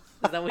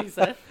that what you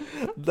said?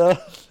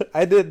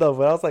 I did though,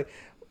 but I was like,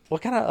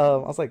 what kind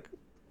of? I was like,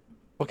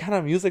 what kind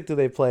of music do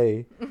they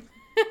play?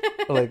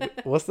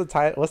 Like, what's the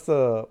title? What's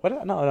the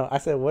what? No. I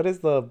said, what is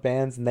the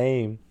band's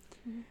name?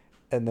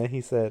 And then he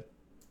said,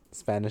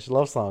 Spanish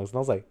love songs, and I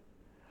was like,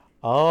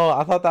 oh,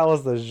 I thought that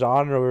was the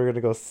genre we were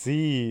gonna go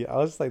see. I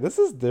was just like, this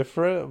is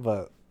different,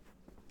 but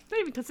Not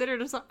even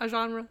considered a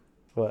genre.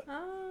 what?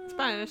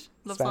 Spanish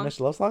love Spanish songs.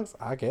 love songs?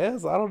 I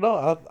guess I don't know.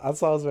 I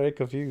was very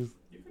confused.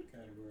 You could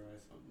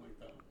categorize something like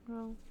that.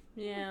 Well,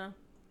 Yeah.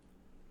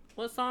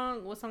 What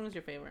song is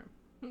your favorite?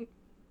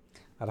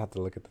 I'd have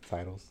to look at the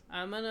titles.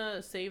 I'm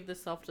gonna save the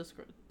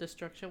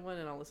self-destruction one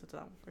and I'll listen to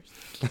that one first.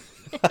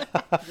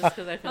 Just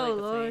because I feel Oh, like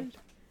it's Lord. me.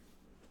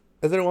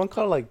 Is there one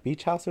called like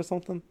Beach House or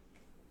something?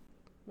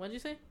 What'd you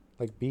say?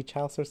 Like Beach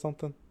House or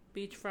something?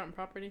 Beachfront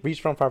property?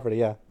 Beachfront Property,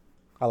 yeah.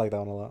 I like that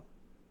one a lot.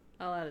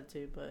 I'll add it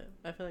too, but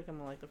I feel like I'm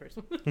gonna like the first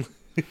one.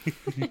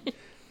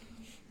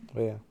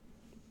 But yeah.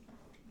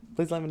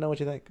 Please let me know what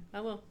you think.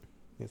 I will.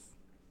 Yes.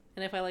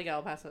 And if I like it,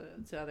 I'll pass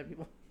it to other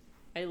people.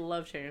 I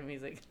love sharing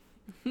music.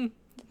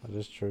 That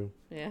is true.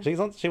 Yeah.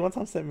 She one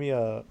time sent me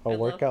a love-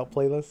 workout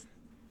playlist.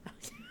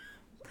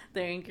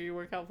 The Angry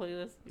Workout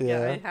playlist.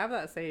 Yeah. I have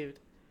that saved.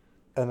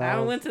 And I I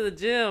haven't was, went to the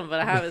gym, but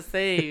I have it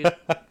saved.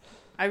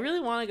 I really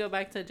want to go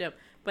back to the gym.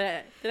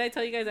 But did I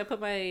tell you guys I put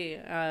my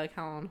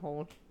account on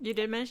hold? you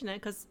did mention it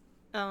because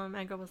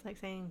Edgar was like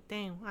saying,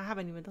 "Dang, I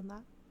haven't even done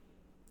that."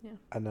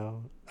 I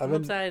know. I'm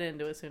upset I didn't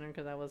do it sooner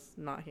because I was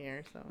not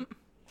here. So,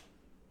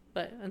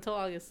 but until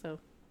August,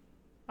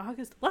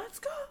 August, let's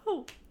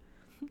go!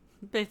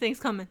 Big things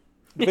coming.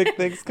 Big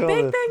things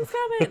coming. Big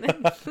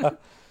things coming.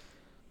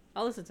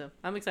 I'll listen to him.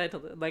 I'm excited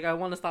to I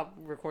want to stop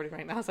recording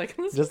right now so I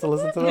can listen. Just to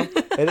listen to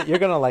them. You're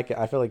gonna like it.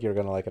 I feel like you're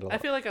gonna like it a lot. I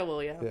feel like I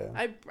will. Yeah.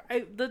 Yeah.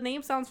 I the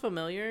name sounds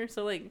familiar,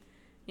 so I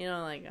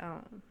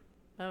have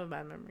a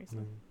bad memory. So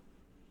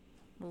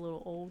I'm a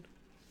little old.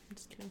 I'm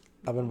just kidding.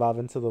 I've been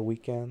vibing to The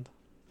Weeknd.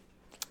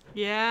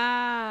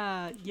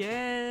 Yeah.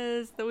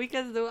 Yes. The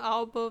Weeknd's new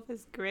album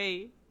is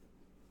great.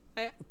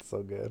 It's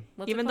so good.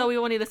 What's Even it though called? we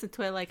only listened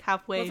to it like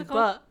halfway, What's it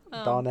called?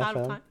 but Dawn out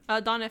of FM?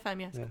 time. Dawn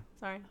FM. Yes. Yeah.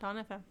 Sorry, Dawn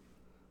FM.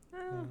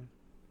 Oh,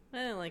 I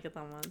didn't like it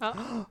that much.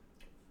 Oh.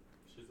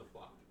 She's a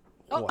flop.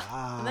 Oh.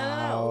 Wow.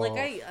 No.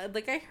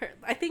 Like I heard.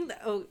 I think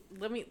that. Oh,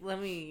 let me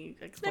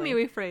explain. Let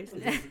me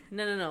rephrase.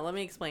 No. Let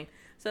me explain.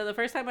 So the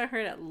first time I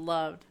heard it,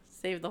 loved,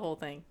 saved the whole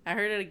thing. I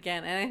heard it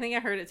again, and I think I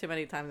heard it too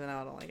many times, and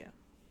now I don't like it.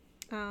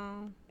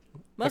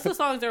 Most of the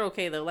songs are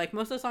okay though. Like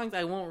most of the songs,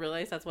 I won't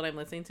realize that's what I'm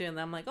listening to, and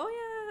then I'm like, oh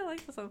yeah, I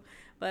like the song.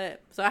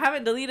 But so I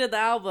haven't deleted the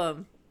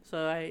album,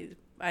 so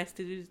I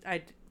still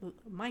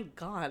my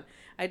God,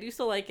 I do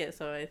still like it.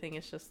 So I think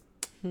it's just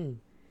you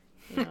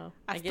know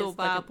I get still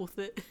stuck vibe with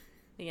it.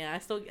 yeah,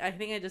 I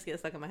think I just get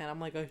stuck in my head. I'm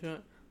like, I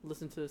shouldn't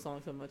listen to the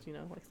song so much,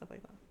 like stuff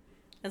like that.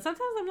 And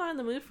sometimes I'm not in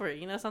the mood for it,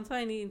 sometimes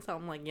I need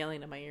something like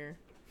yelling in my ear.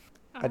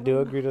 I do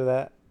agree to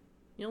that.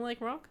 You don't like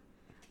rock?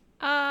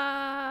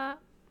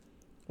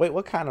 Wait,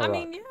 what kind of I rock?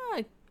 mean, yeah,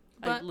 I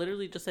but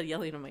literally just said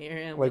yelling in my ear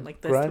and like went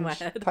like this to my grunge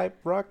head. type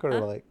rock or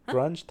Huh? like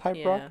grunge type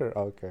Yeah. rock or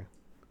okay.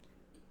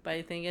 But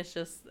I think it's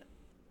just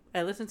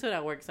I listen to it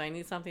at work, so I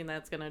need something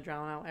that's gonna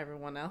drown out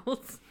everyone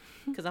else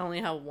because I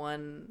only have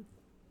one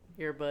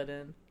earbud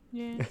in,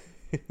 yeah.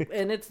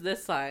 and it's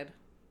this side.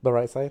 The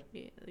right side?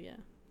 Yeah.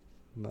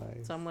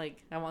 Nice. So I'm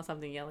like, I want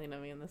something yelling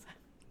at me on this side.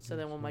 So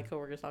then when my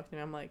coworkers talk to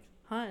me, I'm like,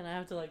 hi, and I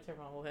have to like turn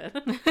my whole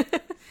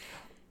head.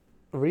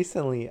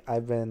 Recently,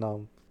 I've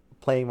been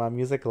playing my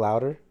music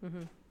louder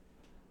hmm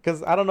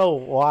because I don't know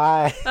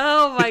why.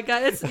 Oh my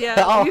God! It's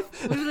Oh.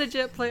 we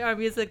legit play our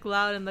music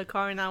loud in the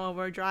car now when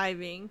we're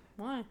driving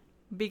Why?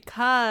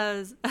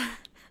 because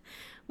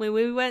when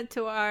we went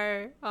to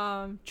our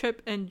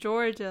trip in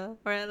Georgia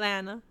or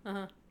Atlanta,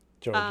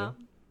 Georgia.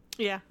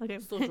 Yeah. Okay.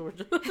 Still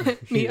Georgia.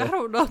 Me, Yeah. I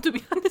don't know, to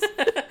be honest.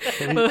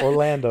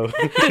 Orlando.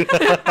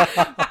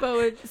 But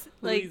we're just,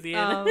 like,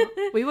 Louisiana.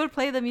 we would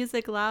play the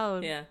music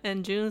loud. Yeah.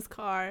 In June's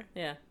car,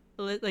 Yeah.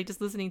 like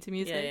just listening to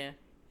music. Yeah, yeah.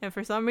 And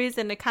for some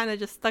reason, it kind of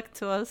just stuck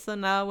to us. So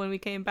now when we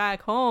came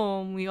back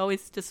home, we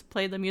always just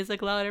play the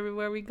music loud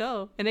everywhere we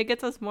go. And it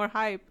gets us more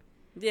hype.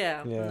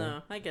 Yeah, Yeah.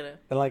 no, I get it.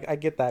 And like I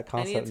get that I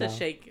concept need to now.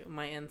 shake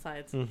my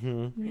insides. Mm-hmm.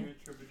 Are you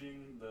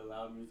attributing the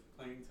loud music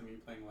playing to me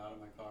playing loud in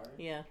my car?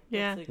 Yeah,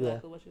 Yeah. that's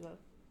exactly what she said.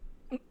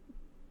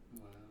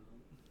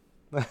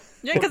 Wow.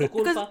 Yeah,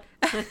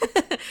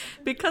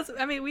 because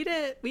I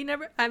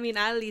mean,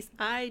 at least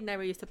I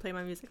never used to play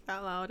my music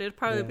that loud. It'd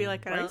probably be Yeah.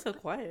 like, Why are you so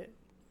quiet?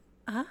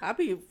 Uh-huh. I'll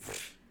be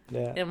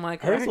Yeah. in my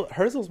car.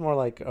 Hers was more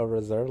like a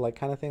reserve, like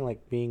kind of thing,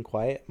 like being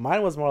quiet.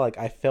 Mine was more like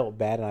I felt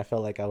bad and I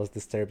felt like I was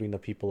disturbing the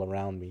people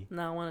around me.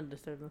 No, I want to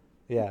disturb them.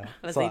 Yeah.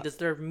 I So say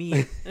disturb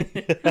me.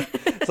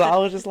 so I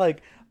was just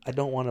like, I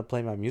don't want to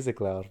play my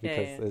music loud Yeah,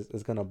 because yeah.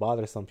 It's gonna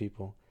bother some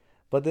people.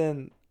 But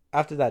then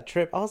after that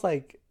trip, I was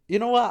like, you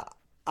know what?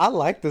 I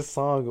like this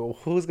song.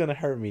 Who's gonna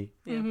hurt me?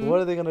 Yeah. Mhm. What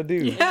are they gonna do?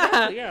 Yeah.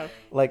 Exactly, yeah.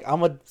 Like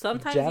I'm a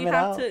Sometimes jam you it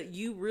have out. to.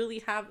 You really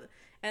have.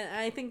 And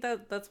I think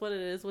that's what it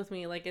is with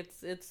me. Like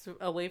it's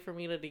a way for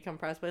me to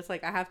decompress, but it's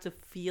like I have to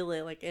feel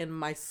it like in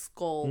my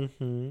skull.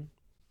 hmm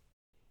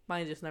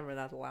Mine's just never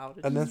that loud.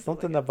 It's And then just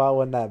something like, about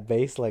when that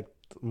bass like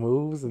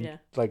moves and Yeah.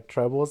 like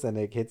trebles and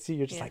it hits you,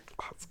 you're just Yeah. like,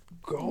 let's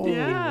go.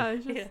 yeah,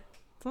 it's just Yeah.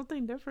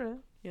 something different.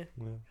 Yeah.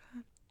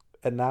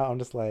 And now I'm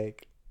just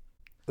like,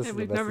 this And is the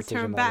we've best never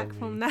decision turned I've back ever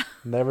from made. that.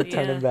 Never Yeah.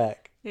 turning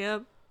back.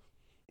 Yep.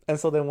 And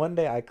so then one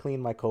day I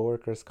cleaned my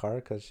coworker's car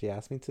because she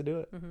asked me to do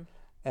it. Mhm.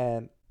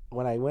 And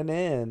when I went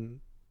in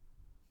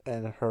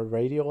and her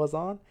radio was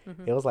on,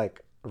 Mhm. it was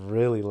like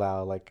really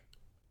loud, like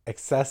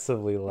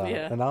excessively loud.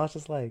 Yeah. And I was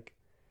just like,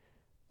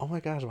 oh my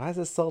gosh, why is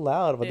it so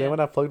loud? But Yeah. then when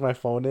I plugged my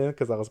phone in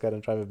because I was going to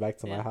drive it back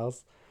to my Yeah.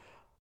 house,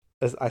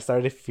 I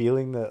started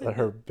feeling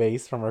her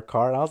bass from her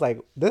car. And I was like,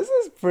 this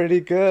is pretty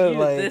good.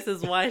 Like, this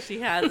is why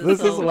she has it. this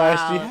so is why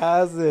she loud.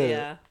 has it.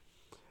 Yeah.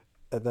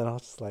 And then I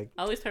was just like,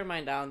 I always turn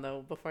mine down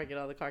though before I get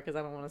out of the car because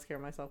I don't want to scare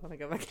myself when I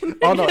go back in.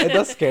 oh no, it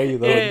does scare you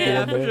though. Yeah, when you get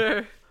yeah, in for there.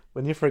 sure.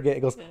 When you forget, it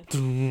goes, Yeah.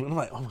 and I'm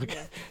like, oh my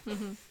god. Yeah.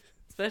 hmm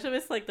Especially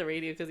if it's like the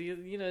radio because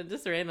you know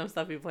just random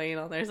stuff be playing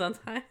on there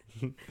sometimes.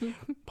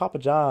 Papa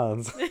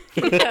John's.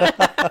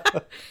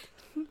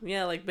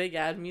 Yeah, like big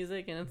ad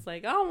music, and it's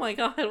like, oh my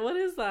god, what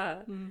is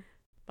that? Mm.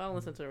 But I don't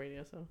listen to the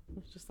radio, so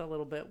it's just a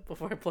little bit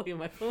before I plug in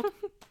my phone.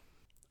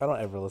 I don't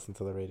ever listen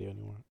to the radio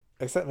anymore,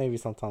 except maybe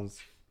sometimes,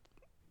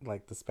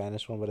 like the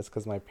Spanish one. But it's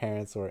because my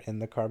parents were in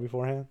the car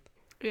beforehand,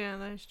 Yeah,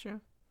 that's true.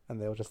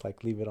 and they'll just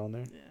like leave it on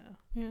there.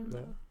 Yeah. Yeah. Yeah.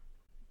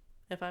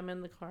 If I'm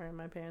in the car and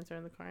my parents are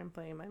in the car, I'm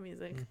playing my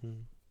music.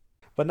 hmm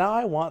But now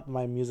I want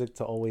my music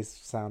to always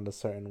sound a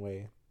certain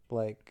way,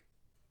 like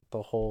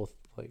the whole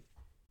like.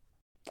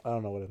 I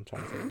don't know what I'm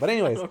trying to say, but I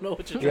anyways, don't know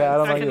what you're Yeah,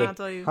 I trying don't to know say. either. cannot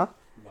tell you. Huh?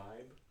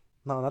 Vibe.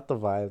 no, not the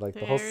vibe, like the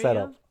The whole area?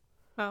 setup.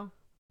 Oh.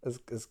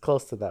 Is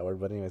close to that word,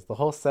 but anyways, the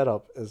whole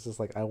setup is just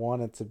like I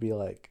want it to be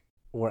like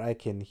where I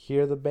can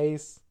hear the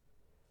bass,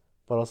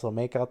 but also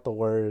make out the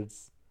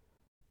words,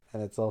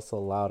 and it's also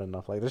loud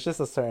enough. Like there's just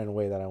a certain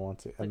way that I want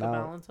to. Like And a now,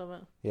 balance of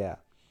it. yeah,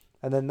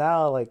 and then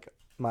now like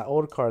my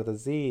old car, the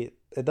Z,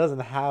 it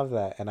doesn't have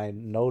that, and I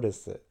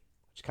notice it,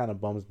 which kind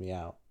of bums me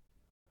out.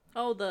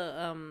 Oh,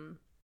 the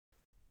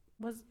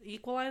was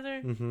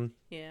Equalizer? Mm-hmm.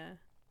 Yeah.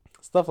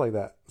 Stuff like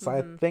that. So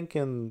I Mhm. think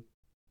in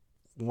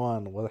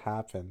one, what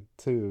happened?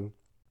 Two,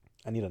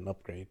 I need an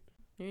upgrade.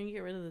 You're gonna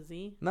get rid of the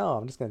Z? No,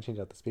 I'm just gonna change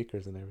out the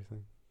speakers and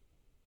everything.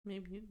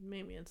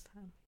 Maybe it's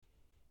time.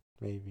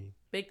 Maybe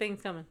Big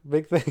things coming.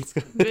 big things.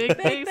 Big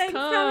things things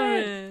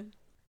coming.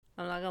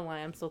 I'm not gonna lie,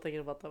 I'm still thinking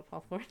about that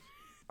popcorn.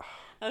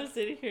 I'm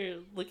sitting here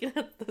looking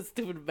at the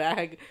stupid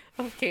bag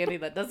of candy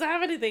that doesn't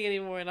have anything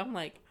anymore, and I'm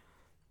like,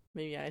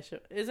 maybe I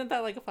should. Isn't that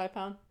like a 5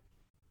 pound?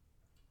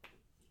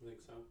 I think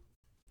so.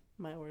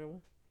 Might order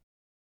one.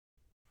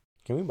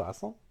 Can we buy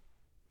some?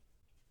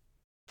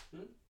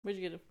 Where'd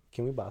you get it?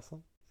 Can we buy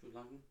some? Food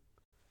Lion.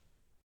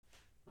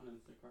 On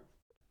Instacart.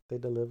 They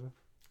deliver.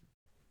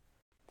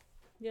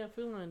 Yeah,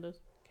 Food Lion does.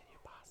 Can you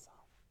buy some?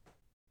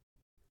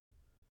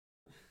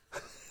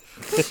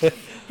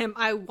 Him,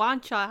 I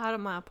want y'all out of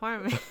my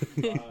apartment.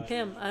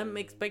 Him, I'm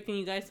expecting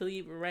you guys to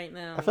leave right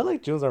now. I feel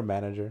like June's our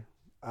manager.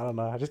 I don't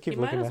know. I just keep he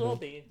might looking as at well him.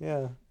 be.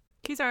 Yeah.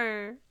 He's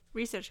our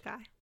research guy,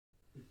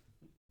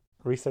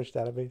 Research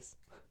database.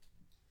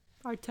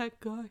 our tech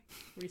guy.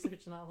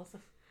 Research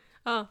analysis.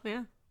 Oh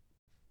yeah.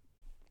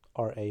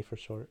 RA for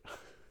short.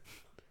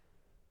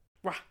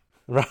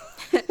 Rah.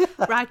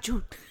 Right,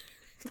 June.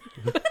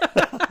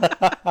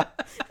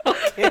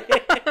 Okay.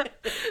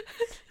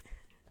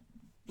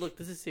 Look,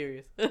 this is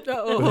serious.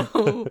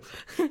 Oh.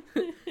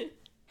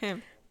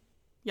 Him.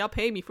 Y'all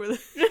pay me for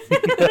this.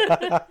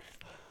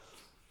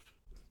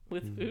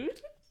 With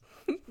food?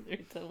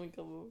 Every time we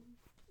come over.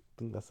 I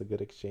think that's a good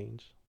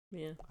exchange.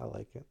 Yeah. I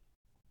like it.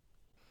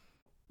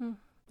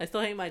 I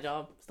still hate my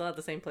job. Still at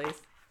the same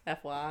place.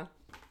 FYI.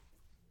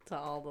 To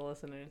all the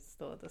listeners.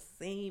 Still at the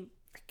same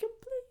freaking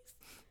place.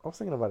 I was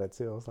thinking about it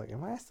too. I was like,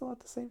 am I still at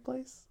the same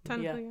place?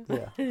 Technically,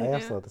 Yeah, I am Yeah.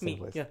 still at the same Me,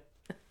 place. yeah.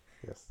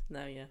 Yes.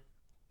 No, yeah.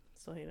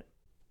 Still hate it.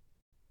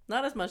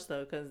 Not as much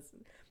though, because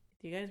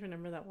do you guys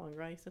remember that one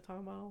girl I used to talk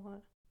about a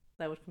lot?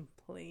 That would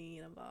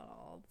complain about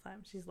all the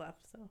time. She's left,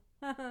 so.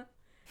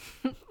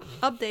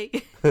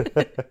 update.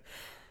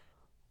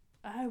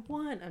 I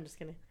won. I'm just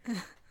kidding.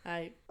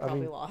 I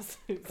probably mean- lost.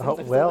 since Oh, I'm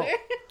still well.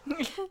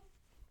 there.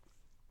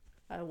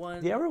 I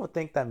won. Do you ever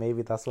think that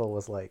maybe that's what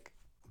was like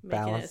making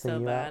it balancing so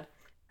you bad.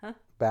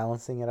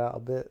 balancing it out a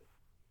bit?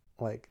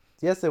 Like,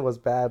 yes, it was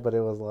bad, but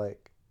it was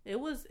like, It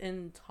was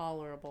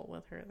intolerable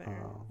with her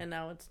there, Oh. and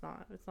now it's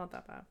not. It's not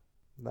that bad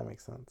that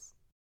makes sense.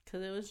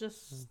 because it was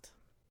just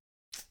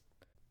it's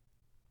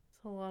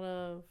a lot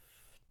of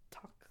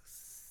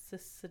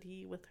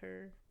toxicity with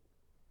her,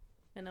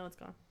 and now it's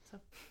gone. So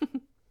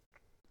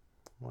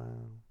Wow. no,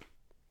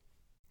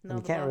 And you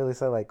the can't boss- really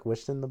say like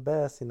wish them the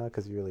best,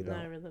 because you really No,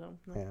 don't. I really don't.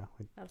 No, Yeah.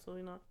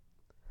 absolutely not.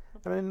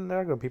 I mean, there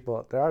are gonna be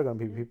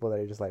Yeah. people that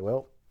are just like,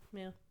 well,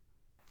 Yeah,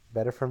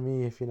 better for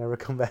me if you never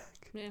come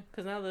back. yeah.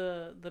 Because now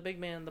the big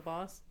man, the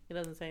boss, he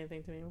doesn't say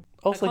anything to me. I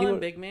Also, call he him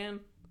would, big man,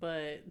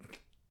 but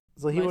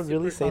so he my would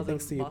really super say calls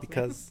things him to you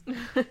boss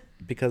man.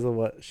 because of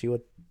what she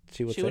would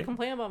she say. would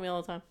complain about me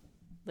all the time.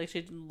 Like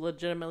she'd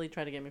legitimately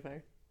try to get me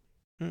fired.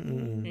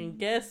 Mm-mm. And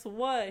guess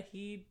what?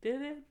 He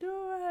didn't do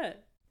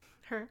it.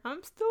 Her,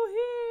 I'm still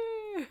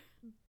here.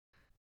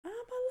 I'm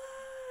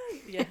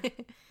alive. Yeah,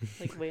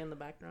 like way in the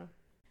background.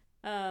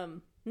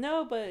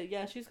 No, but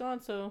yeah, she's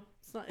gone. So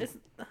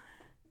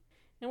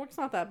and work's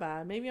not that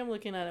bad. Maybe I'm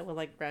looking at it with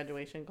like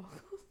graduation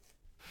goggles,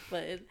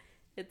 but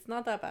it's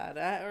not that bad.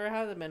 Or it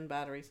hasn't been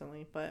bad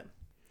recently. But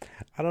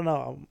I don't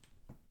know.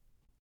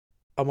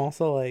 I'm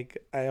also like,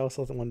 I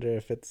also wonder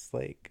if it's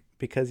like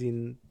because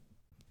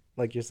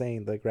like you're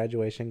saying, the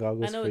graduation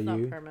goggles I know for it's not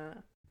you.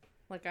 permanent.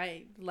 Like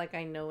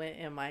I know it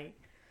in my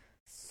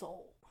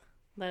soul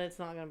that it's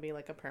not gonna be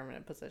like a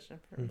permanent position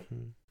for me.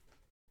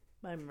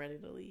 Mm-hmm. I'm ready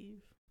to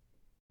leave.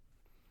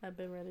 I've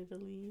been ready to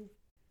leave.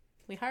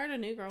 We hired a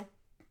new girl.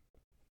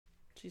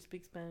 She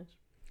speaks Spanish.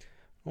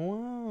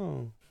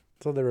 Wow.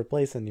 So they're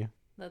replacing you.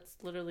 That's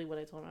literally what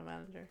I told my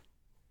manager.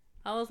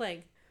 I was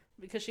like,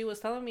 because she was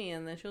telling me,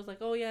 and then she was like,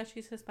 "Oh yeah,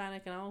 she's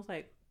Hispanic," and I was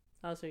like,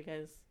 "Oh, so you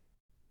guys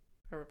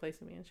are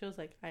replacing me?" And she was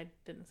like, "I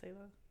didn't say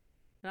that,"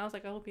 and I was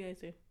like, "I hope you guys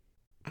do.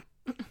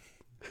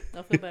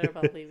 I'll feel better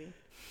about leaving."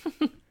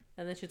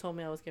 And then she told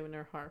me I was giving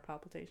her heart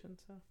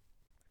palpitations. So,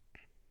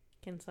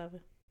 quién sabe?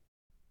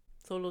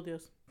 Solo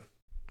Dios.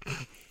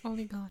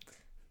 Only God.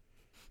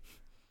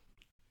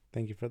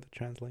 Thank you for the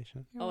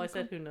translation. You're Oh, I welcome.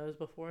 said who knows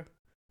before.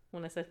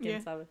 When I said Yeah.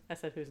 quién sabe, I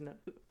said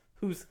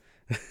who's.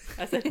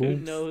 I said who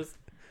Whom's. knows.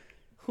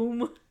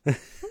 Whom?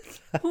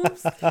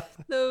 Whom's.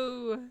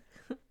 No.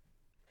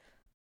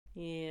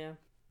 Yeah.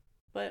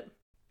 But,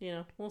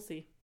 we'll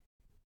see.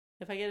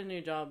 If I get a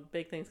new job,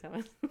 big things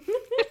coming.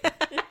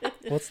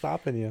 What's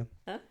stopping you?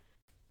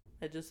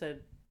 I just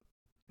said.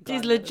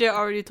 She's God legit knows.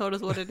 already told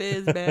us what it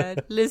is, man.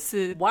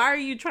 Listen. Why are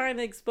you trying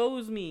to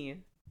expose me?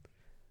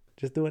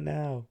 Just do it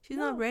now. She's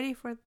not ready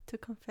to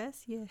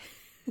confess yet.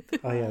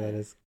 Oh yeah, that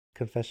is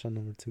confession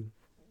number 2.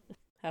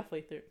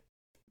 Halfway through.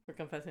 We're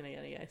confessing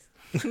again, you guys.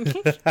 This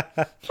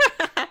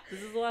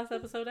is the last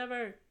episode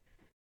ever.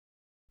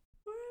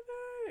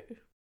 Forever.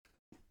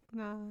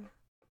 Nah.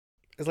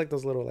 It's like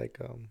those little like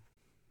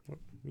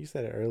you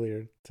said it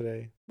earlier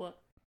today. What?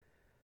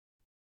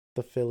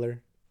 The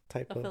filler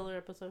type A of filler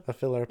episode? a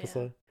filler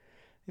episode.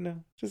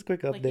 Just a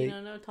quick Like,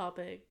 update. no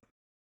topic.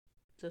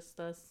 Just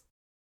us.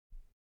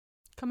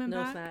 Coming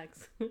No back.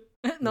 snacks. no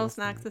No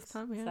snacks this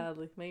snacks. time, yeah.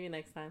 Sadly. Maybe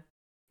next time.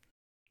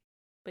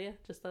 But yeah,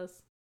 just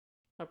us.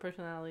 Our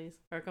personalities.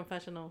 Our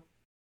confessional.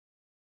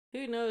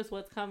 Who knows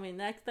what's coming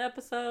next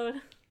episode?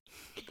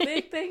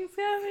 Big things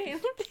coming.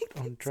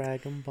 On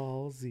Dragon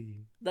Ball Z.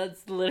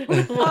 That's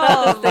literally what I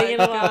Oh was my thinking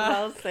about God. as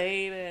I was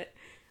saying it.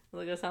 It's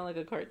gonna sound like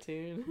a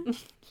cartoon.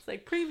 It's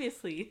like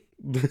previously.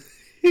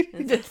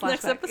 It's This a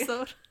next flashback.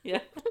 episode. Yeah.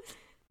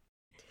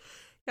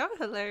 Y'all are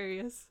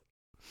hilarious.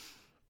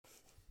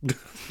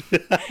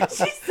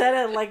 She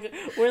said it like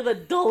we're the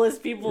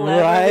dullest people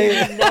Right?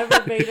 ever. We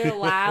never made her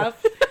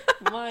laugh.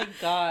 My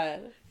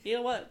God. You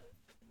know what?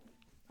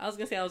 I was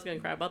gonna say I was gonna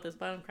cry about this,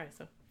 but I don't cry,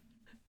 so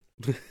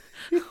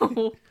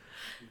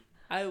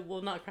I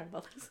will not cry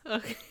about this.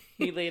 Okay.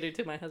 Me later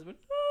to my husband.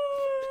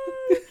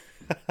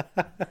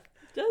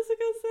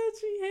 Jessica said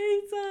she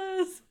hates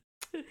us.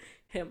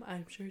 Him,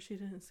 I'm sure she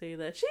didn't say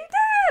that. She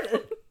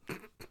did!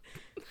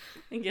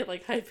 And get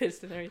like high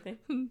pitched and everything.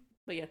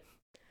 But yeah.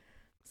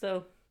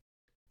 So,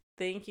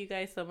 thank you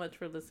guys so much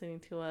for listening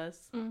to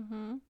us.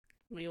 Mm-hmm.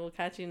 We will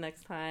catch you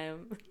next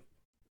time.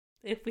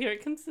 If we are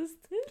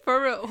consistent.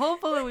 For real.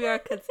 Hopefully we are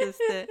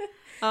consistent. It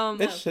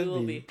Yeah, should we will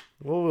be. be.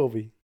 What will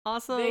be?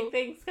 Also, Big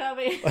things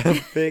coming.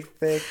 Big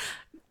thing.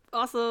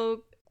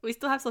 also, we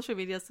still have social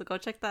media, so go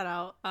check that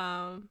out.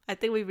 I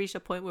think we reached a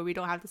point where we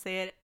don't have to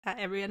say it at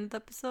every end of the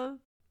episode.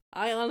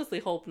 I honestly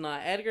hope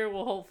not. Edgar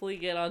will hopefully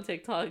get on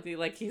TikTok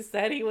like he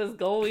said he was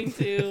going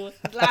to.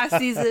 Last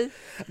season.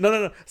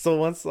 No. So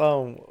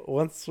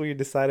once we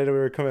decided we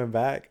were coming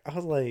back, I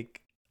was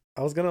like,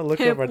 I was gonna look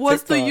up our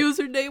What's TikTok, the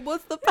username?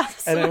 What's the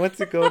password? and I went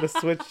to go to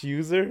switch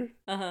user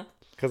Uh-huh.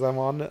 because I'm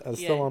on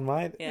still Yeah. on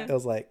mine. Yeah. It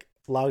was like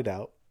logged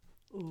out.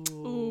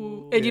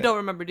 Ooh. And you Yeah. don't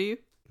remember, do you?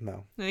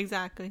 No,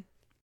 Exactly.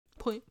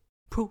 Point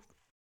proof.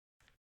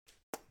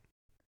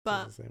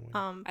 But it's the same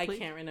way. I please-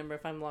 can't remember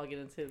if I'm logging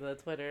into the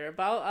Twitter,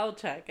 but I'll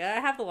check. I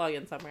have to log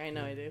in somewhere. I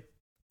know I do.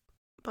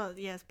 But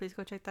yes, please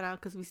go check that out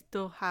because we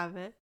still have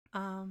it.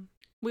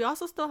 We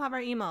also still have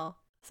our email,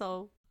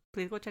 so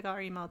please go check out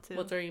our email too.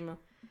 What's our email?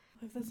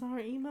 If that's not our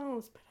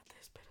email,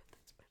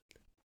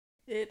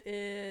 it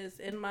is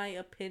in my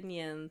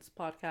opinions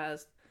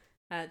podcast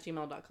at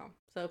gmail.com.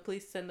 So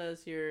please send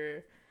us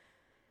your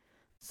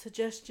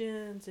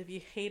suggestions. If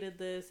you hated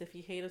this, if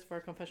you hate us for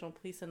our confessional,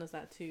 please send us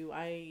that too.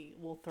 I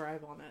will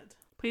thrive on it.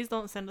 Please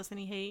don't send us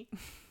any hate.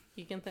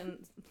 You can send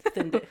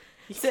it.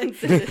 You can send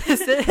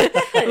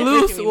it.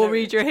 Luce Making me will nervous.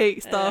 read your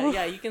hate stuff.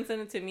 Yeah, you can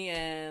send it to me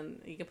and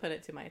you can put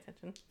it to my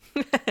attention.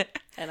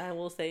 And I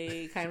will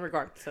say kind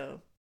regards.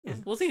 So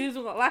we'll see who's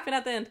laughing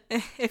at the end.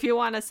 If you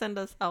want to send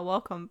us a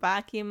welcome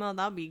back email,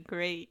 that'd be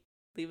great.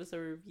 Leave us a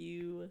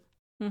review.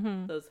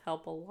 Mm-hmm. Those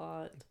help a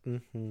lot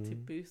to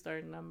Mhm. boost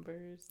our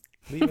numbers.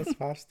 Leave us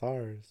 5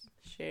 stars.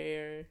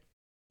 Share.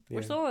 Yeah.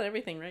 We're still on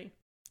everything, right?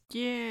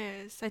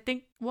 Yes, I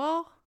think.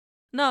 Well,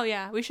 no,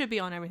 yeah, we should be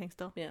on everything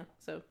still. Yeah.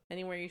 So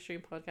anywhere you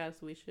stream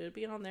podcasts, we should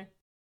be on there.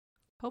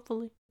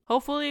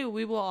 Hopefully,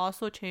 we will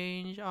also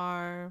change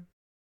our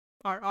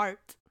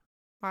art,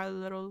 our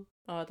little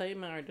Oh, I thought you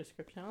meant our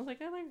description. I was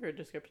like, I like our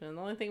description.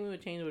 The only thing we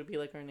would change would be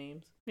like our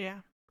names.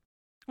 yeah.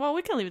 Well,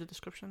 we can leave the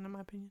description in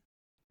my opinion.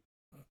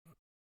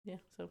 Yeah.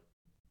 So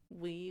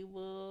we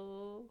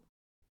will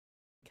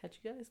catch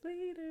you guys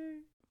later.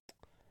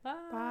 Bye.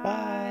 Bye.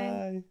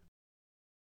 Bye.